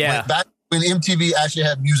 Yeah. Back when MTV actually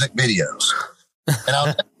had music videos. And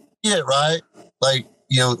I'll get it, right? Like,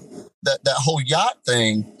 you know, that whole yacht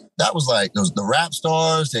thing, that was like those the rap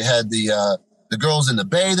stars. They had the girls in the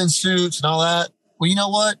bathing suits and all that. Well, you know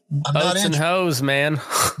what? I'm Boats not and hoes, man.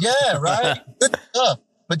 Yeah, right. Good stuff.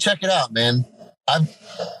 But check it out, man.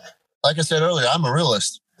 Like I said earlier, I'm a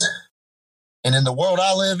realist. And in the world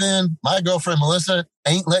I live in, my girlfriend Melissa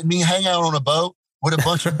ain't letting me hang out on a boat with a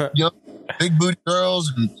bunch of big booty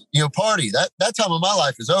girls and party. That time of my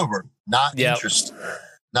life is over. Not interested.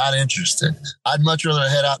 Not interested. I'd much rather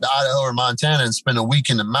head out to Idaho or Montana and spend a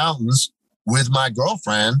week in the mountains with my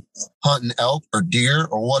girlfriend hunting elk or deer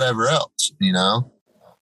or whatever else,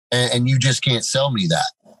 and you just can't sell me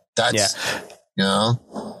that. That's,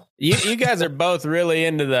 You guys are both really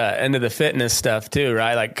into the fitness stuff too,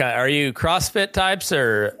 right? Like, are you CrossFit types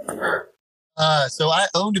or? So I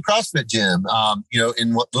owned a CrossFit gym,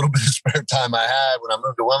 in what little bit of spare time I had when I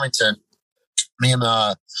moved to Wilmington. Me and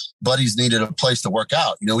my buddies needed a place to work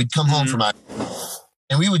out. We'd come home from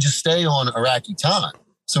and we would just stay on Iraqi time.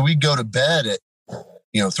 So we'd go to bed at,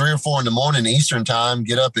 3 or 4 in the morning Eastern time,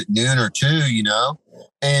 get up at noon or 2,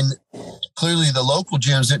 and clearly the local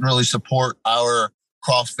gyms didn't really support our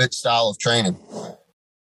CrossFit style of training.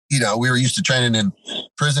 We were used to training in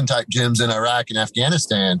prison type gyms in Iraq and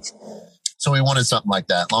Afghanistan. So we wanted something like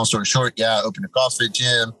that. Long story short, I opened a CrossFit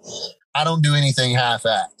gym. I don't do anything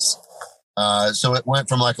half-ass. So it went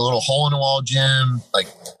from like a little hole in the wall gym, like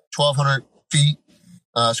 1,200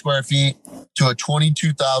 square feet, to a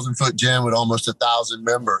 22,000 foot gym with almost 1,000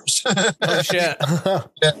 members. Oh shit.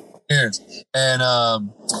 And,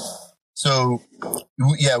 so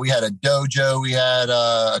we had a dojo, we had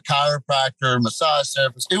a chiropractor, massage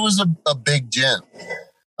therapist. It was a big gym.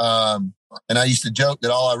 And I used to joke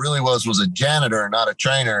that all I really was a janitor, not a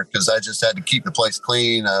trainer, because I just had to keep the place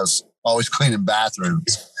clean. I was always cleaning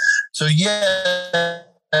bathrooms. So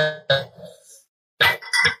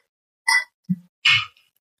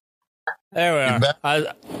there we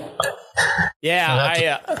are.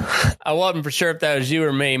 Yeah, I wasn't for sure if that was you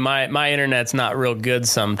or me. My internet's not real good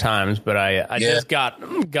sometimes, but I just got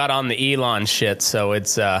on the Elon shit, so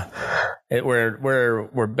it's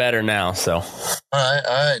we're better now. So all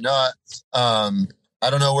right. No, I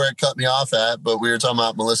don't know where it cut me off at, but we were talking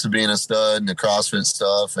about Melissa being a stud and the CrossFit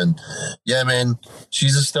stuff, and yeah, man,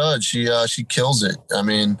 she's a stud. She kills it. I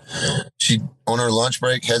mean, she on her lunch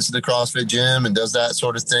break heads to the CrossFit gym and does that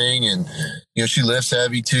sort of thing, and she lifts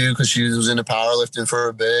heavy too because she was into powerlifting for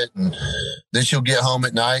a bit, and then she'll get home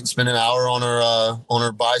at night and spend an hour on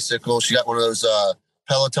her bicycle. She got one of those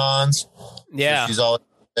Pelotons. Yeah, so she's always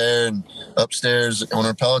there and upstairs on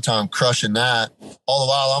her Peloton crushing that. All the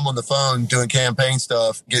while I'm on the phone doing campaign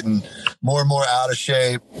stuff, getting more and more out of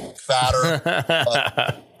shape, fatter.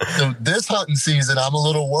 So this hunting season, I'm a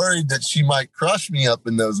little worried that she might crush me up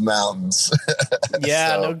in those mountains.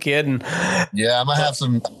 Yeah, so, no kidding. Yeah, I might have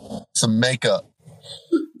some makeup.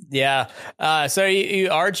 Yeah. So you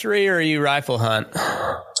archery or you rifle hunt?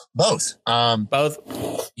 Both.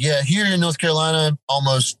 Both? Yeah, here in North Carolina,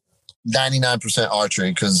 almost 99% archery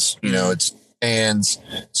because,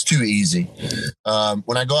 it's too easy.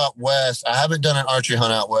 When I go out west, I haven't done an archery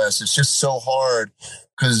hunt out west. It's just so hard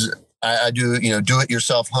because I do,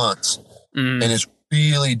 do-it-yourself hunts. And it's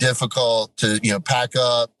really difficult to, pack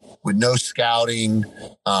up with no scouting,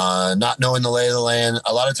 not knowing the lay of the land.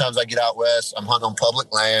 A lot of times I get out west, I'm hunting on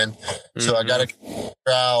public land. So I got to figure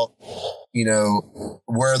out,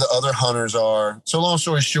 where the other hunters are. So long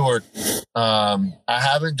story short, I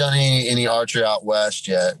haven't done any archery out west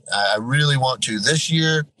yet. I really want to. This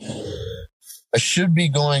year, I should be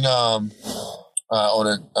going after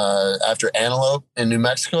antelope in New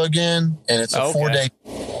Mexico again, and it's a 4-day.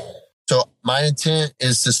 So my intent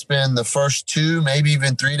is to spend the first 2, maybe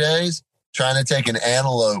even 3 days trying to take an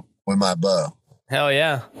antelope with my bow. Hell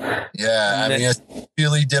yeah. Yeah. I mean, it's a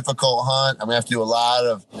really difficult hunt. I'm gonna have to do a lot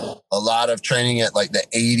of training at like the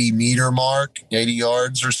 80 meter mark, 80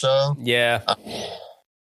 yards or so. Yeah. But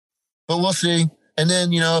we'll see. And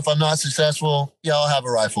then, if I'm not successful, I'll have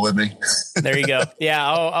a rifle with me. There you go. Yeah,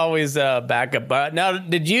 I'll always back up. But now,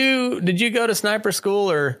 did you go to sniper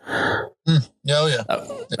school or? Oh yeah.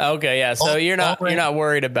 Okay, yeah. So you're not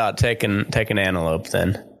worried about taking antelope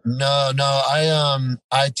then? No.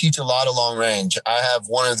 I teach a lot of long range. I have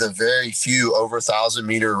one of the very few over 1,000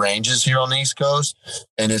 meter ranges here on the East Coast,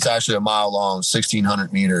 and it's actually a mile long,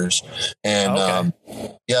 1,600 meters. And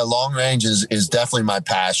long range is definitely my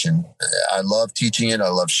passion. I love teaching it. I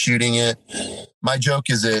love shooting it. My joke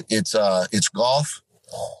is it's golf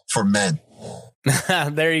for men.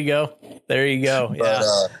 There you go. Yeah.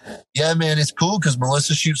 But, yeah, man, it's cool because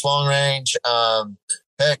Melissa shoots long range.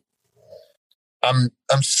 Heck, I'm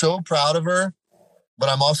so proud of her, but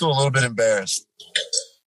I'm also a little bit embarrassed.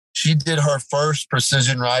 She did her first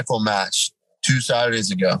precision rifle match 2 Saturdays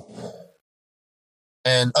ago.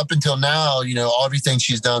 And up until now, everything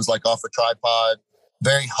she's done is like off a tripod,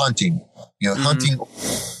 very hunting, hunting.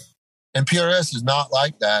 And PRS is not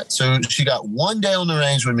like that. So she got 1 day on the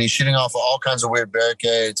range with me shooting off of all kinds of weird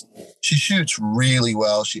barricades. She shoots really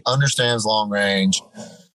well. She understands long range.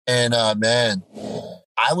 And man,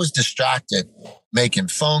 I was distracted making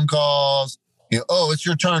phone calls. It's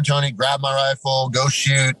your turn, Tony. Grab my rifle, go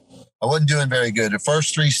shoot. I wasn't doing very good. The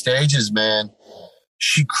first 3 stages, man,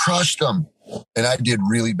 she crushed them. And I did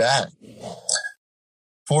really bad.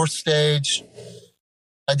 4th stage,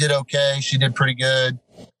 I did okay. She did pretty good.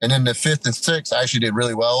 And then the 5th and 6th, I actually did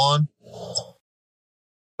really well on.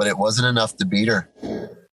 But it wasn't enough to beat her.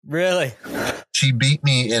 Really? She beat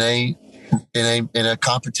me in a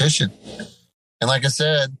competition. And like I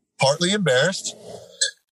said, partly embarrassed,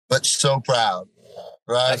 but so proud.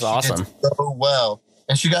 Right? That's awesome. She did so well.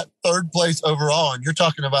 And she got 3rd place overall. And you're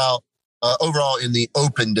talking about overall in the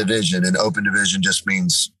open division. And open division just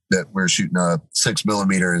means that we're shooting a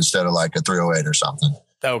 6mm instead of like a 308 or something.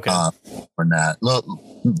 Okay. Or not. Look,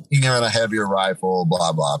 you can run a heavier rifle,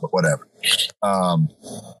 blah, blah, but whatever.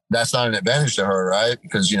 That's not an advantage to her, right?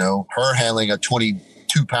 Because, her handling a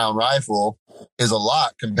 22-pound rifle is a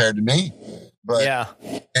lot compared to me. But yeah,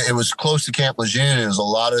 it was close to Camp Lejeune. It was a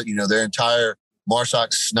lot of, their entire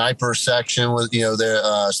MARSOC sniper section was,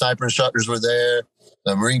 their sniper instructors were there.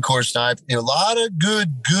 The Marine Corps sniper, a lot of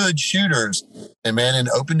good shooters. And man, in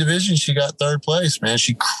open division, she got 3rd place, man.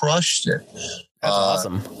 She crushed it. That's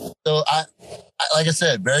awesome. So I, like I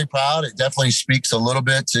said, very proud. It definitely speaks a little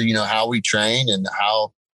bit to, how we train and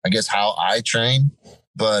how I train.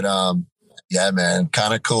 But, yeah, man,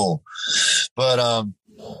 kind of cool. But,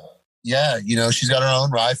 yeah, she's got her own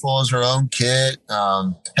rifles, her own kit.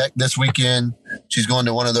 Heck, this weekend, she's going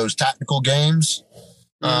to one of those tactical games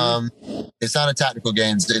It's not a tactical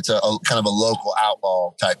game. It's a kind of a local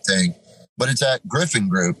outlaw type thing. But it's at Griffin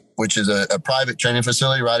Group, which is a private training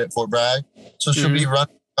facility right at Fort Bragg. So she'll be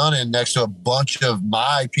running next to a bunch of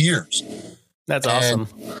my peers. That's awesome.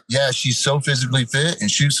 Yeah, she's so physically fit and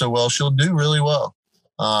shoots so well. She'll do really well.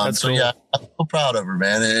 That's cool. Yeah, I'm so proud of her,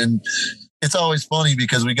 man. And it's always funny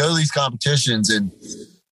because we go to these competitions and,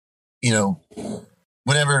 you know,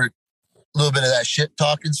 whenever a little bit of that shit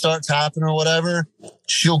talking starts happening or whatever,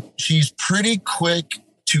 she's pretty quick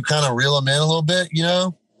to kind of reel them in a little bit, you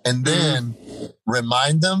know, and then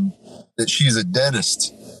remind them that she's a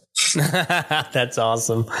dentist. That's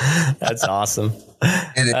awesome. That's awesome.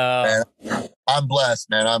 It is, man. I'm blessed,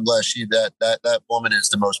 man. I'm blessed. That woman is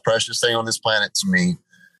the most precious thing on this planet to me.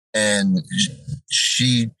 And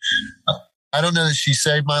I don't know that she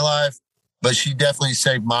saved my life, but she definitely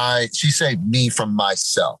saved me from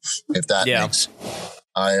myself, if that makes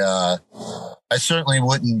I certainly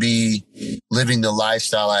wouldn't be living the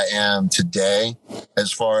lifestyle I am today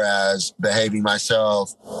as far as behaving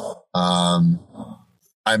myself. I'm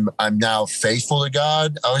now faithful to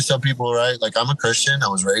God. I always tell people, right? Like, I'm a Christian. I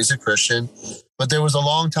was raised a Christian, but there was a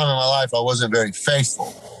long time in my life I wasn't very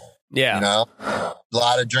faithful. Yeah. You know, a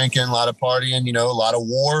lot of drinking, a lot of partying, you know, a lot of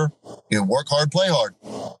war, you know, work hard, play hard.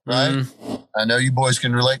 Right. I know you boys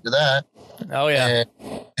can relate to that. Oh yeah.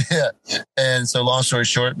 And so long story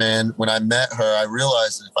short, man, when I met her, I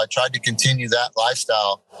realized that if I tried to continue that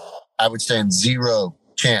lifestyle, I would stand zero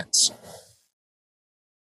chance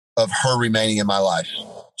of her remaining in my life.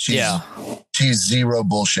 She's zero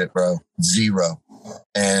bullshit, bro. Zero.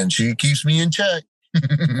 And she keeps me in check.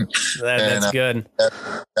 That's good.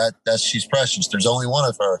 That's she's precious. There's only one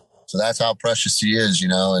of her. So that's how precious she is, you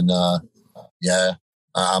know, and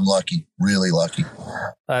I'm lucky, really lucky.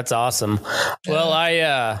 That's awesome. Well,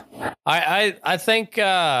 I think,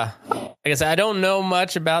 I guess I don't know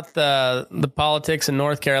much about the politics in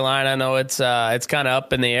North Carolina. I know it's kind of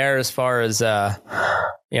up in the air as far as,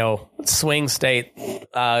 you know, swing state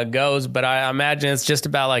goes, but I imagine it's just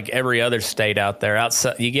about like every other state out there.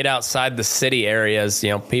 Outside, you get outside the city areas, you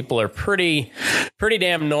know, people are pretty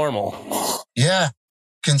damn normal. Yeah.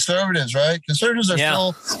 Conservatives, right? Conservatives are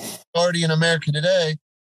still already in America today.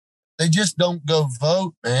 They just don't go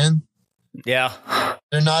vote, man. Yeah.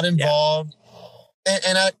 They're not involved. Yeah.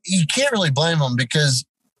 And you can't really blame them because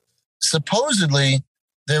supposedly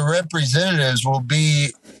their representatives will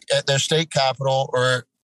be at their state capital or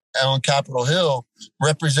on Capitol Hill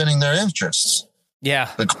representing their interests. Yeah.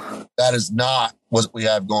 But that is not what we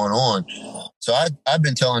have going on. So I've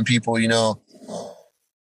been telling people, you know,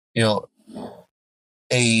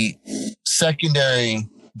 a secondary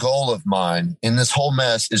goal of mine in this whole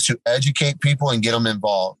mess is to educate people and get them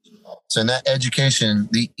involved. So in that education,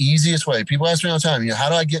 the easiest way, people ask me all the time, you know, how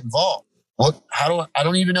do I get involved? I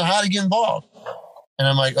don't even know how to get involved. And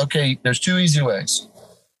I'm like, okay, there's two easy ways.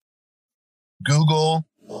 Google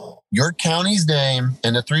your county's name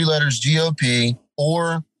and the three letters GOP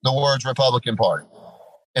or the words Republican Party.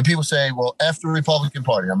 And people say, well, F the Republican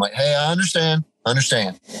Party. I'm like, hey, I understand.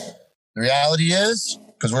 The reality is,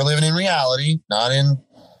 because we're living in reality, not in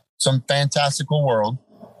some fantastical world,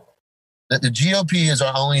 that the GOP is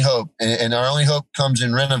our only hope. And our only hope comes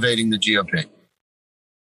in renovating the GOP.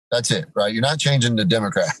 That's it, right? You're not changing the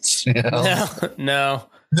Democrats. You know? No.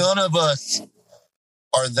 None of us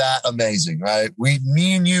are that amazing, right?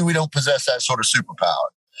 Me and you, we don't possess that sort of superpower.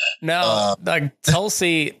 No, like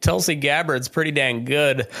Tulsi Gabbard's pretty dang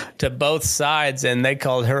good to both sides, and they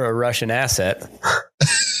called her a Russian asset.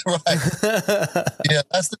 Right. Yeah,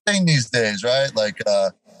 that's the thing these days, right? Like,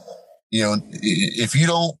 you know, if you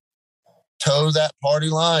don't toe that party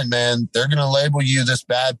line, man, they're going to label you this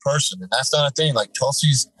bad person. And that's not a thing. Like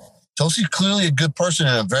Tulsi's clearly a good person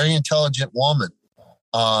and a very intelligent woman.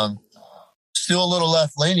 Still a little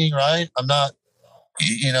left leaning, right? I'm not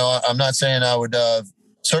saying I would,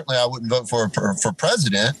 certainly I wouldn't vote for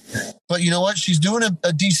president, but you know what? She's doing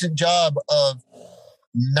a decent job of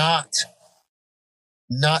not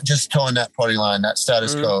just towing that party line, that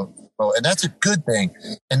status quo. And that's a good thing.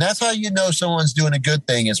 And that's how you know someone's doing a good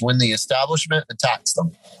thing is when the establishment attacks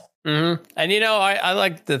them. Mm-hmm. And, you know, I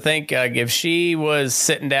like to think if she was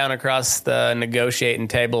sitting down across the negotiating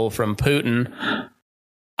table from Putin,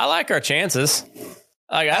 I like our chances.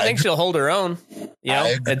 Like, I think she'll hold her own. You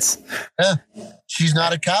know, she's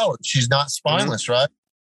not a coward. She's not spineless, right?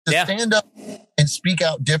 To stand up and speak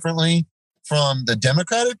out differently from the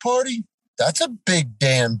Democratic Party, that's a big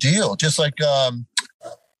damn deal. Just like, the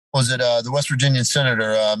West Virginia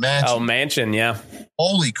Senator Manchin? Oh, Manchin, yeah.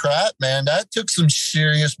 Holy crap, man. That took some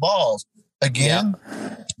serious balls. Again,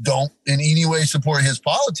 don't in any way support his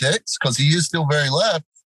politics because he is still very left.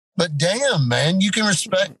 But damn, man, you can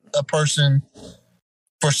respect a person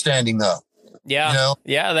for standing up. Yeah. You know?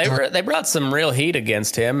 Yeah. They brought some real heat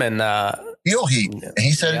against him, and real heat. And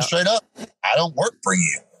he said it straight up. I don't work for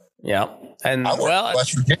you. Yeah. And I work for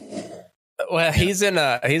West Virginia. Well, he's in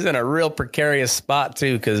a real precarious spot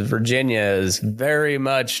too, because Virginia is very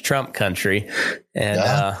much Trump country, and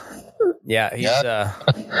he's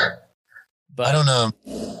but I don't know.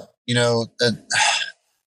 You know,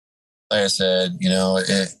 like I said, you know,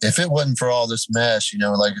 if it wasn't for all this mess, you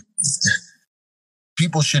know, like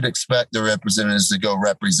people should expect their representatives to go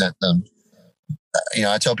represent them. You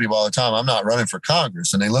know, I tell people all the time, I'm not running for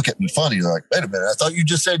Congress, and they look at me funny. They're like, "Wait a minute, I thought you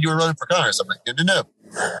just said you were running for Congress." I'm like, "No,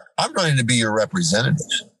 I'm running to be your representative."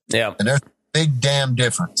 Yeah, and there's a big damn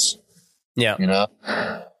difference. Yeah, you know.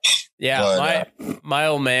 Yeah, but, my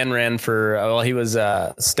old man ran for. He was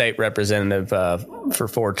a state representative for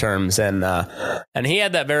 4 terms, and he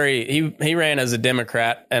had that he ran as a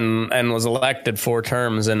Democrat and was elected 4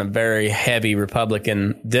 terms in a very heavy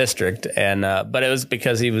Republican district, and but it was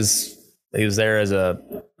because he was there as a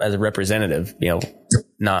representative, you know,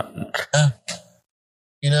 not.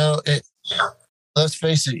 You know, let's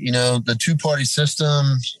face it. You know, the 2-party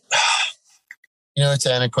system. You know, it's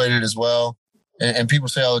antiquated as well. And people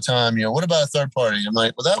say all the time, you know, what about a third party? I'm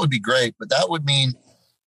like, well, that would be great, but that would mean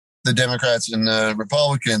the Democrats and the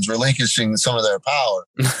Republicans relinquishing some of their power.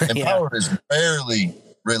 And power is rarely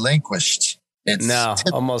relinquished. It's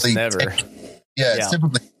almost never. It's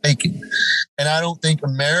typically taken. And I don't think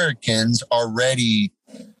Americans are ready,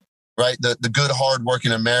 right? The good,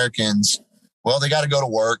 hardworking Americans, well, they got to go to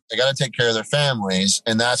work. They got to take care of their families.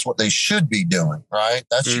 And that's what they should be doing, right?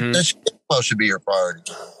 That should be your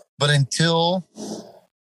priority. But until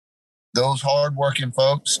those hardworking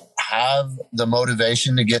folks have the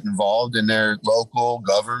motivation to get involved in their local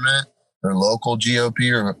government or local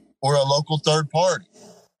GOP or a local third party,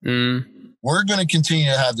 we're going to continue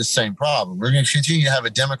to have the same problem. We're going to continue to have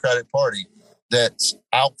a Democratic Party that's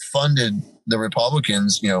outfunded the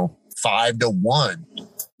Republicans, you know, 5-1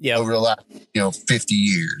 over the last, 50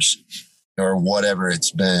 years or whatever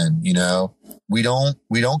it's been. You know, we don't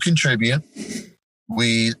contribute.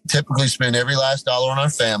 We typically spend every last dollar on our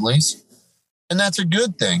families, and that's a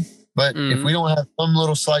good thing. But if we don't have some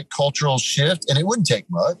little slight cultural shift, and it wouldn't take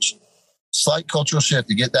much, slight cultural shift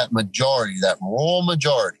to get that majority, that rural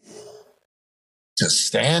majority, to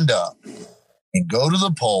stand up and go to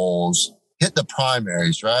the polls, hit the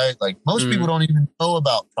primaries, right? Like most people don't even know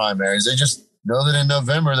about primaries. They just know that in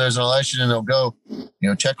November there's an election and they'll go,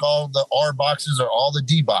 check all the R boxes or all the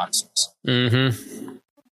D boxes.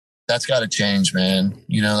 That's got to change, man.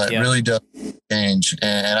 That really does change.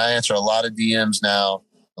 And I answer a lot of DMs now,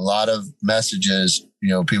 a lot of messages.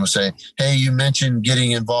 People say, hey, you mentioned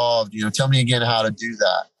getting involved. Tell me again how to do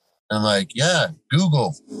that. And I'm like, yeah,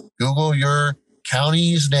 Google your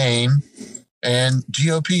county's name and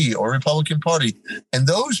GOP or Republican Party. And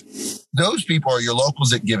those people are your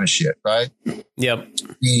locals that give a shit, right? Yep.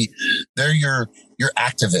 They're your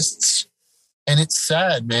activists. And it's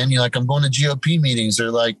sad, man. I'm going to GOP meetings. There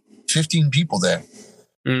are like 15 people there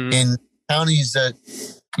in counties that,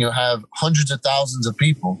 have hundreds of thousands of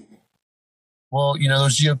people. Well,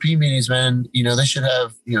 those GOP meetings, man, they should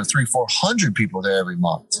have, 300-400 people there every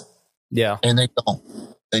month. Yeah. And they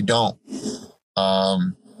don't.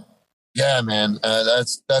 Yeah, man,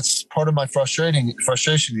 that's part of my frustration.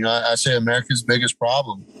 I say America's biggest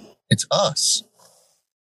problem. It's us.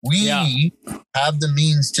 We have the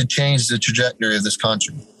means to change the trajectory of this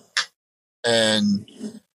country. And,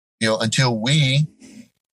 until we,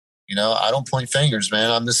 I don't point fingers,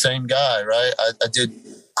 man. I'm the same guy, right? I did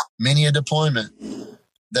many a deployment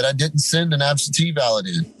that I didn't send an absentee ballot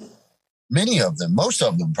in. Many of them, most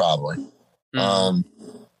of them probably. I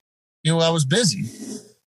was busy.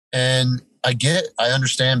 And I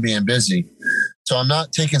understand being busy. So I'm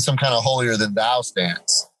not taking some kind of holier than thou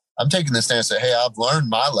stance. I'm taking the stance that, hey, I've learned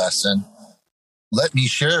my lesson. Let me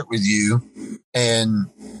share it with you and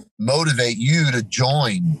motivate you to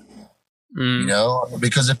join,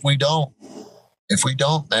 because if we don't,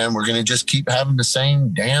 man, we're going to just keep having the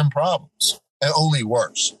same damn problems and only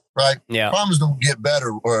worse, right? Yeah. Problems don't get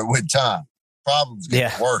better with time. Problems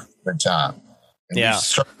get worse with time. And we've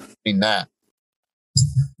seen that.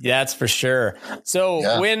 Yeah, that's for sure.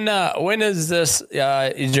 So when is this?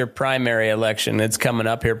 Is your primary election? It's coming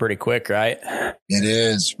up here pretty quick, right? It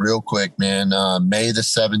is real quick, man. May the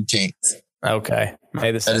 17th. Okay,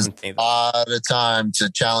 May the 17th. That is a lot of time to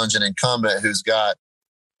challenge an incumbent who's got,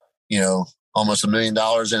 almost $1 million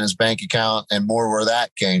in his bank account and more where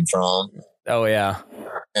that came from. Oh yeah.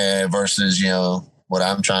 Versus what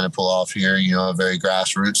I'm trying to pull off here, a very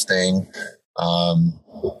grassroots thing.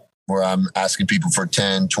 where I'm asking people for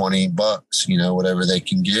 10, 20 bucks, you know, whatever they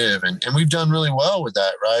can give. And we've done really well with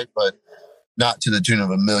that. Right. But not to the tune of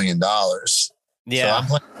 $1 million. Yeah. So I'm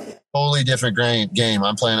playing a totally different game.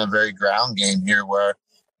 I'm playing a very ground game here where,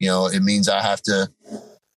 you know, it means I have to,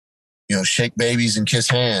 you know, shake babies and kiss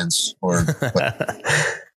hands or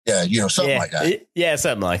yeah, you know, something like that. Yeah,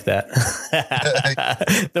 something like that.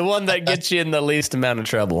 The one that gets you in the least amount of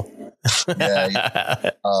trouble.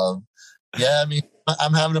 Yeah. I mean,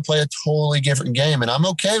 I'm having to play a totally different game, and I'm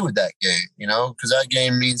okay with that game, you know, because that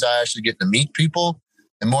game means I actually get to meet people,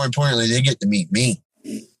 and more importantly, they get to meet me.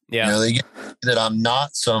 Yeah. You know, they get that I'm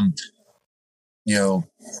not some, you know,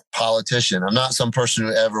 politician. I'm not some person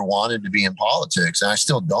who ever wanted to be in politics, and I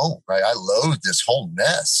still don't, right? I loathe this whole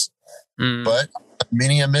mess. But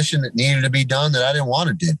many a mission that needed to be done that I didn't want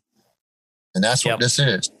to do. And that's what this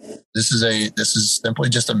is. This is simply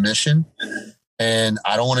just a mission, and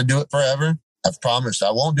I don't want to do it forever. I've promised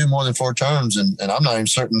I won't do more than 4 terms, and I'm not even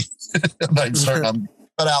certain. I'm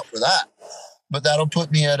cut out for that. But that'll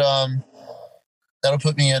put me at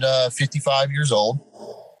 55 years old,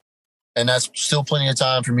 and that's still plenty of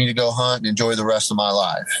time for me to go hunt and enjoy the rest of my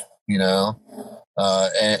life. You know,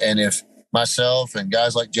 and if myself and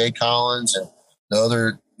guys like Jay Collins and the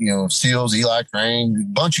other, you know, SEALs, Eli Crane, a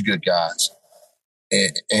bunch of good guys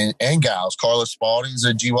and gals. Carla Spalding's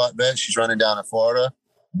a GWAT vet. She's running down in Florida.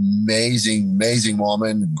 Amazing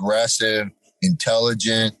woman, aggressive,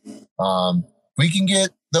 intelligent. We can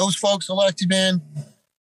get those folks elected, man.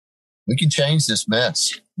 We can change this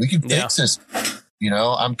mess. We can fix this. You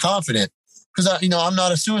know, I'm confident because I'm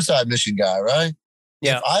not a suicide mission guy, right?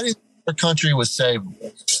 Yeah. If I didn't think our country was savable,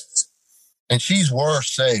 and she's worth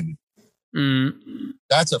saving,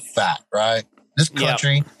 that's a fact, right? This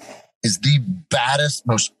country is the baddest,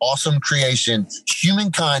 most awesome creation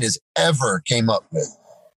humankind has ever came up with.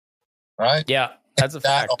 Right? Yeah, that's a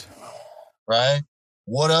fact. Right?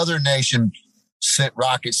 What other nation sent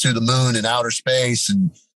rockets to the moon and outer space?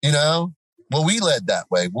 And, you know, well, we led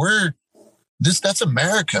that way. That's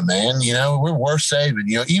America, man. You know, we're worth saving.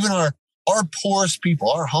 You know, even our poorest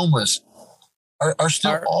people, our homeless are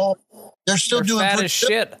still they're still doing fat as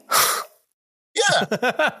shit. Yeah.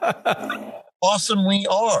 Awesome we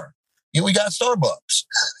are. You know, we got Starbucks.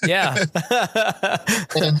 Yeah.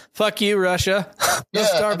 Fuck you, Russia. No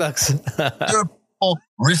Starbucks. There are people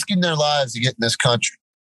risking their lives to get in this country,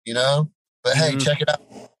 you know? But hey, check it out.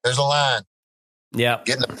 There's a line. Yeah.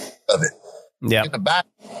 Get in the back of it. Yeah. Get in the back,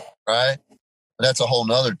 right? But that's a whole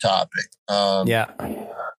nother topic.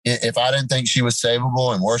 If I didn't think she was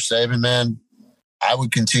savable and worth saving, man, I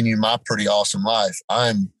would continue my pretty awesome life.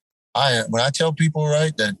 When I tell people,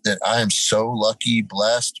 right, that I am so lucky,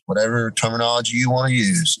 blessed, whatever terminology you want to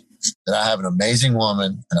use, that I have an amazing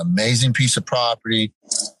woman, an amazing piece of property,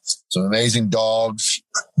 some amazing dogs,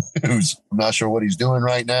 who's I'm not sure what he's doing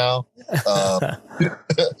right now.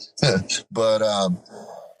 But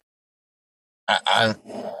I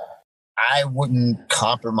wouldn't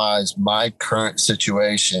compromise my current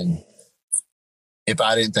situation if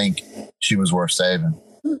I didn't think she was worth saving.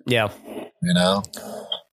 Yeah. You know?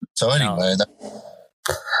 So anyway,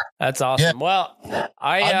 that's awesome. Yeah. Well,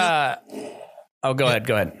 go ahead.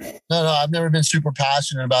 No, I've never been super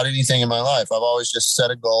passionate about anything in my life. I've always just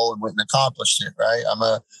set a goal and went and accomplished it. Right.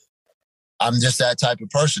 I'm just that type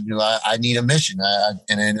of person who I need a mission.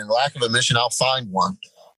 And in the lack of a mission, I'll find one.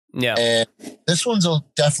 Yeah. And this one's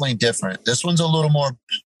definitely different. This one's a little more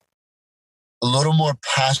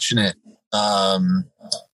passionate.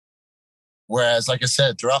 Whereas, like I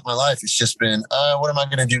said, throughout my life, it's just been, what am I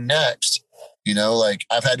going to do next? You know, like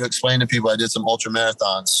I've had to explain to people, I did some ultra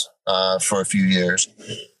marathons for a few years.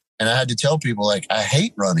 And I had to tell people, like, I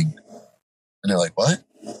hate running. And they're like, what?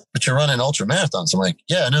 But you're running ultra marathons. I'm like,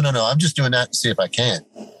 yeah, no. I'm just doing that to see if I can.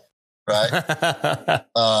 Right.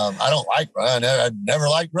 I don't like running. I never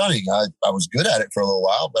liked running. I was good at it for a little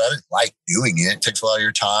while, but I didn't like doing it. It takes a lot of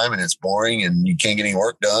your time and it's boring and you can't get any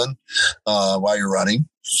work done while you're running.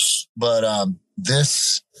 But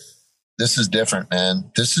this is different,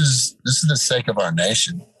 man. This is the sake of our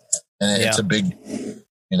nation, and it's a big,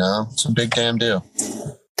 it's a big damn deal.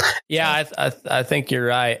 Yeah, I think you're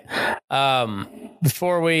right.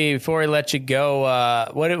 Before we let you go,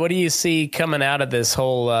 what do you see coming out of this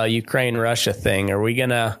whole Ukraine Russia thing? Are we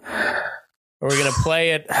gonna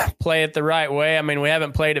play it the right way? I mean, we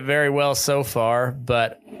haven't played it very well so far,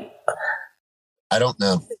 but I don't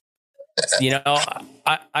know.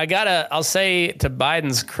 I'll say to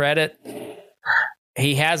Biden's credit,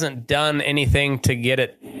 he hasn't done anything to get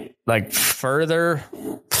it like further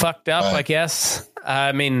fucked up, I guess.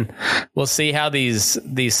 I mean, we'll see how these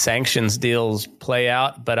sanctions deals play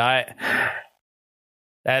out, but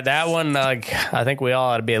That one, like, I think we all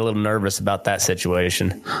ought to be a little nervous about that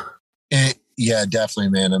situation. Yeah, definitely,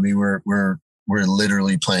 man. I mean, we're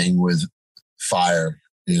literally playing with fire,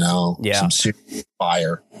 some serious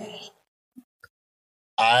fire.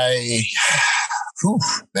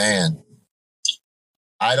 Man,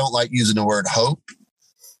 I don't like using the word hope,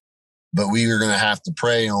 but we are going to have to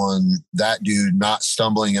pray on that dude not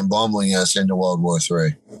stumbling and bumbling us into World War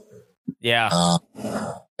III. Yeah.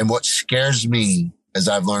 And what scares me as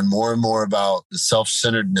I've learned more and more about the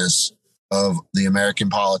self-centeredness of the American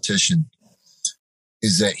politician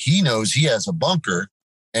is that he knows he has a bunker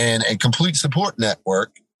and a complete support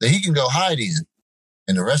network that he can go hide in.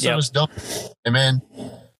 And the rest of us don't. And man,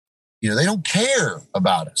 they don't care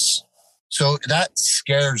about us. So that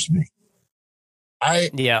scares me.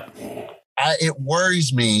 It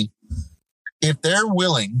worries me if they're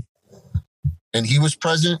willing, and he was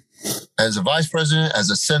present as a vice president, as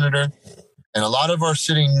a senator, and a lot of our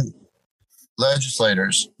sitting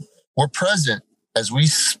legislators were present as we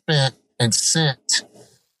spent and sent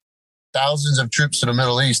thousands of troops to the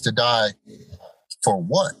Middle East to die for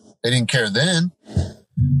what? They didn't care then.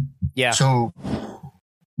 Yeah. So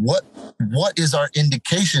what is our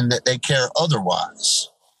indication that they care otherwise?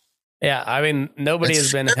 Yeah, I mean, nobody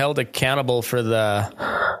has been held accountable for the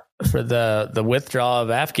withdrawal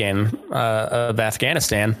of Afghanistan.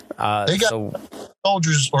 They got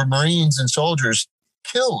soldiers or Marines and soldiers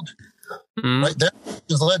killed. Mm-hmm. Right, that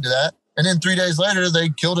has led to that. And then 3 days later, they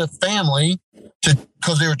killed a family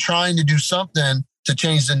because they were trying to do something to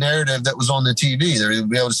change the narrative that was on the TV. They would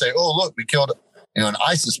be able to say, "Oh, look, we killed an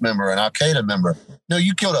ISIS member, an Al Qaeda member." No,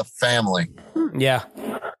 you killed a family. Yeah.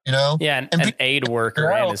 Yeah, an aid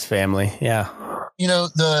worker and his family. Yeah.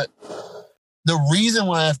 The reason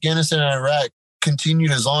why Afghanistan and Iraq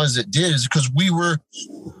continued as long as it did is because we were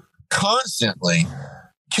constantly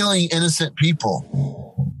killing innocent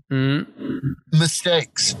people. Mm-hmm.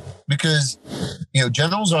 Mistakes. Because,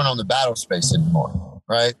 generals aren't on the battle space anymore,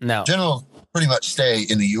 right? No. Generals pretty much stay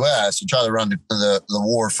in the U.S. and try to run the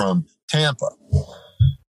war from Tampa.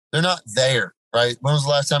 They're not there. Right? When was the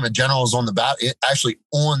last time a general was on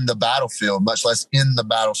the battlefield, much less in the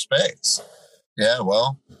battle space? Yeah,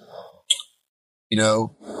 well,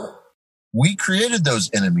 we created those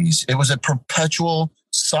enemies. It was a perpetual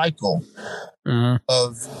cycle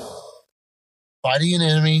of fighting an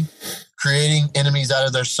enemy, creating enemies out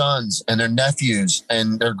of their sons and their nephews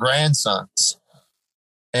and their grandsons.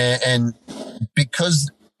 And because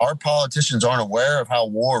our politicians aren't aware of how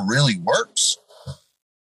war really works,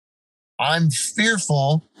 I'm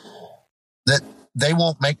fearful that they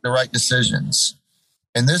won't make the right decisions.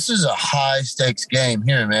 And this is a high stakes game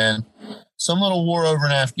here, man. Some little war over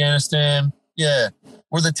in Afghanistan. Yeah.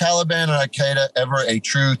 Were the Taliban or Al Qaeda ever a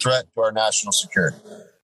true threat to our national security?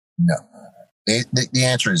 No. The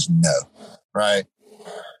answer is no, right?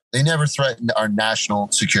 They never threatened our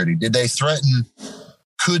national security. Did they threaten?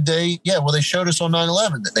 Could they? Yeah. Well, they showed us on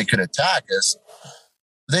 9/11 that they could attack us.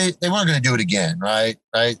 They weren't going to do it again, right?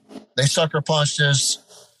 Right? They sucker punched us,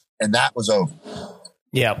 and that was over.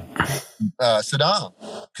 Yeah. Saddam,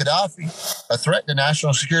 Gaddafi, a threat to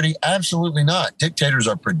national security? Absolutely not. Dictators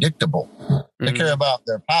are predictable. They care about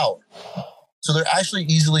their power. So they're actually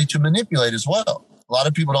easily to manipulate as well. A lot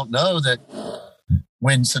of people don't know that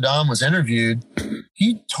when Saddam was interviewed,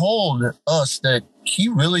 he told us that he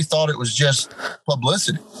really thought it was just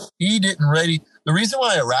publicity. He didn't ready. The reason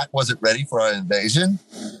why Iraq wasn't ready for our invasion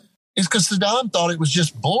is because Saddam thought it was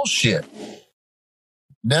just bullshit.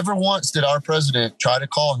 Never once did our president try to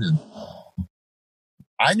call him.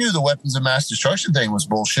 I knew the weapons of mass destruction thing was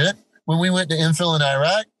bullshit when we went to infill in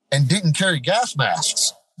Iraq and didn't carry gas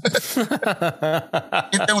masks. If there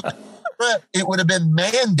was a threat, it would have been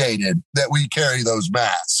mandated that we carry those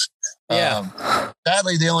masks. Yeah.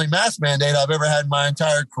 Sadly, the only mask mandate I've ever had in my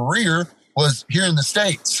entire career was here in the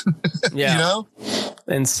States. Yeah.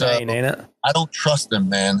 Insane, ain't it? I don't trust them,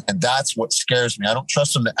 man. And that's what scares me. I don't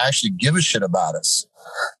trust them to actually give a shit about us.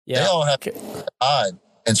 Yeah. They all have to hide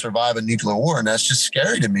and survive a nuclear war. And that's just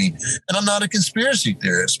scary to me. And I'm not a conspiracy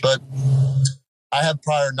theorist, but I have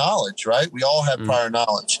prior knowledge, right? We all have prior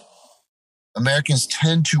knowledge. Americans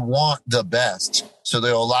tend to want the best. So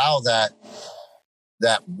they'll allow that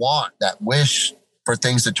want, that wish for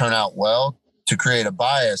things to turn out well, to create a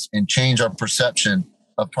bias and change our perception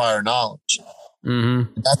of prior knowledge.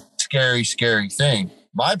 Mm-hmm. That's a scary, scary thing.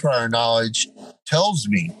 My prior knowledge tells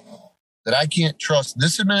me that I can't trust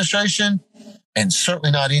this administration and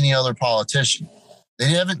certainly not any other politician. They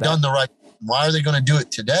haven't done the right. Why are they going to do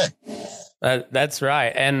it today? That's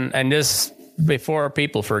right. And just before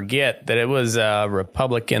people forget that it was a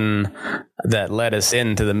Republican that led us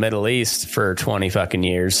into the Middle East for 20 fucking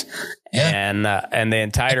years. Yeah. And the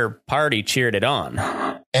entire party cheered it on.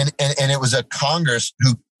 And it was a Congress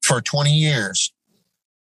who, for 20 years,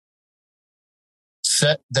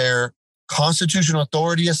 set their constitutional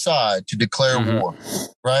authority aside to declare war,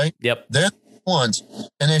 right? Yep. They're the ones.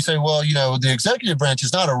 And they say, well, the executive branch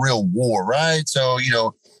is not a real war, right? So,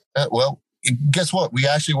 well, guess what? We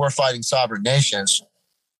actually were fighting sovereign nations.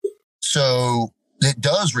 So it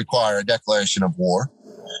does require a declaration of war.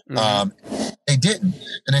 They didn't.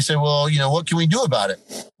 And they say, well, what can we do about it?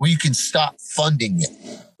 Well, you can stop funding it.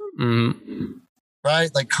 Right?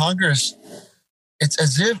 Like Congress, it's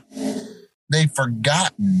as if they've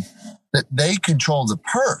forgotten that they control the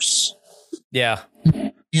purse. Yeah.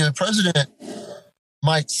 The president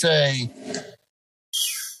might say,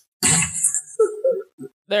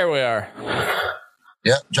 there we are.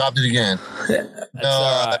 Yep, dropped it again. That's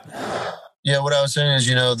all right. Yeah, what I was saying is,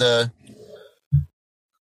 the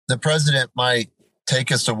president might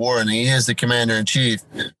take us to war and he is the commander in chief.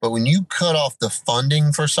 But when you cut off the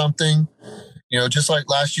funding for something, just like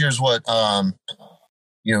last year's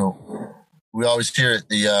we always hear it,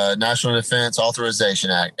 the National Defense Authorization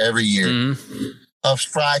Act every year. A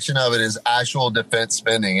fraction of it is actual defense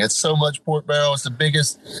spending. It's so much pork barrel. It's the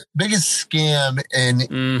biggest scam in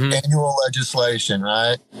annual legislation,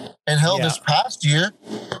 right? And hell, this past year,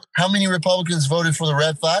 how many Republicans voted for the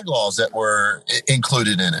red flag laws that were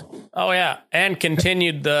included in it? Oh, yeah. And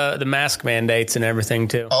continued the mask mandates and everything,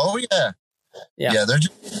 too. Oh, yeah. Yeah,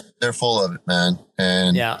 they're full of it, man.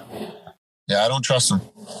 And I don't trust them.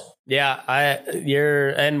 Yeah,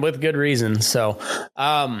 and with good reason. So,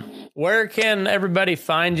 where can everybody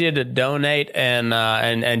find you to donate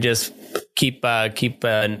and just keep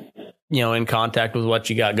in contact with what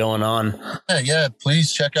you got going on? Yeah.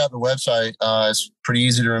 Please check out the website. It's pretty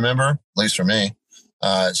easy to remember, at least for me.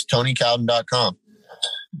 It's TonyCowden.com.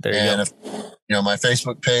 There you go. My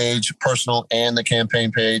Facebook page, personal and the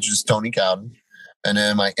campaign page, is Tony Cowden, and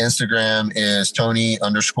then my Instagram is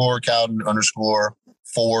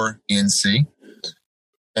Tony_Cowden_4NC.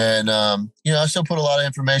 And, I still put a lot of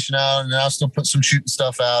information out, and I'll still put some shooting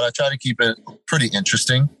stuff out. I try to keep it pretty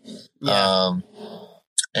interesting. Yeah.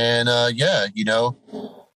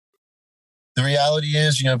 The reality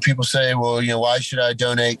is, people say, well, why should I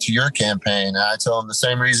donate to your campaign? And I tell them the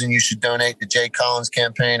same reason you should donate to Jay Collins'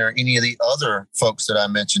 campaign or any of the other folks that I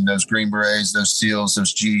mentioned, those Green Berets, those SEALs,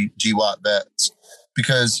 those GWAT vets,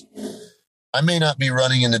 because I may not be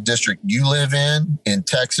running in the district you live in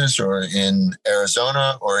Texas or in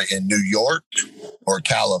Arizona or in New York or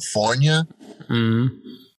California.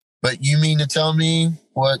 But you mean to tell me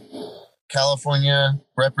what California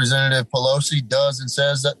Representative Pelosi does and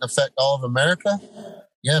says doesn't affect all of America?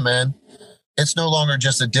 Yeah, man. It's no longer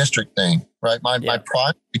just a district thing, right? My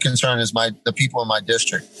primary concern is the people in my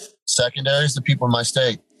district. Secondary is the people in my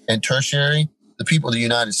state. And tertiary, the people of the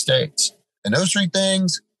United States. And those three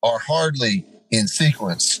things are hardly in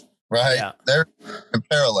sequence, right? Yeah. They're in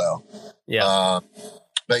parallel. Yeah.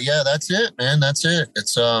 But yeah, that's it, man. That's it.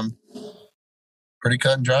 It's pretty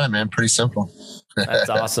cut and dry, man. Pretty simple. That's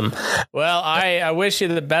awesome. Well, I wish you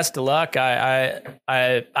the best of luck. I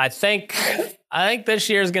think this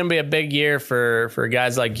year is going to be a big year for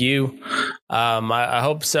guys like you. I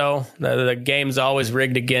hope so. The game's always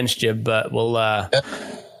rigged against you, but we'll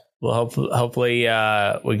hopefully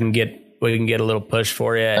we can get a little push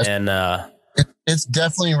for you. It's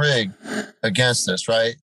definitely rigged against us,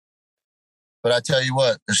 right? But I tell you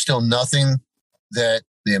what, there's still nothing that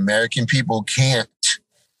the American people can't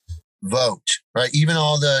vote, right? Even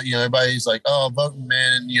all the, everybody's like, oh, voting,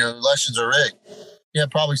 man, and, elections are rigged. Yeah,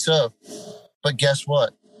 probably so. But guess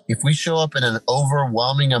what? If we show up in an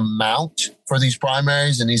overwhelming amount for these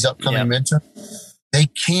primaries and these upcoming midterms, they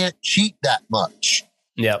can't cheat that much.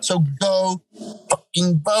 Yep. So go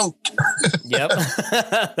fucking vote. Yep.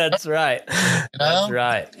 That's right. That's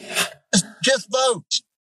right. Just vote.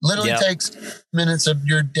 Literally takes minutes of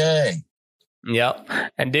your day. Yep.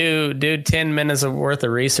 And do 10 minutes of worth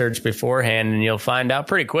of research beforehand, and you'll find out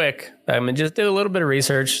pretty quick. I mean, just do a little bit of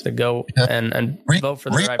research to go and vote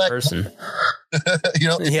for the right person. If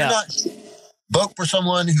you're not, vote for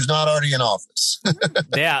someone who's not already in office.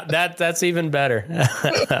 Yeah, that's even better.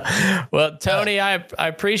 Well, Tony, I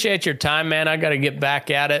appreciate your time, man. I got to get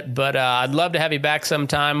back at it, but I'd love to have you back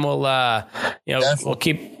sometime. We'll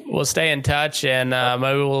stay in touch, and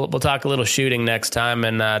maybe we'll talk a little shooting next time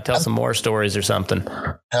and tell some more stories or something.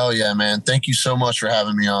 Hell yeah, man. Thank you so much for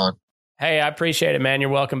having me on. Hey, I appreciate it, man. You're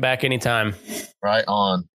welcome back anytime. Right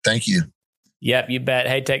on. Thank you. Yep, you bet.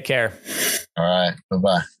 Hey, take care. All right.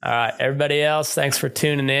 Bye-bye. All right. Everybody else, thanks for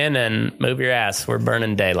tuning in, and move your ass. We're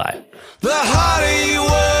burning daylight. The harder you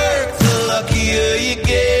work, the luckier you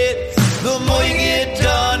get. The more you get.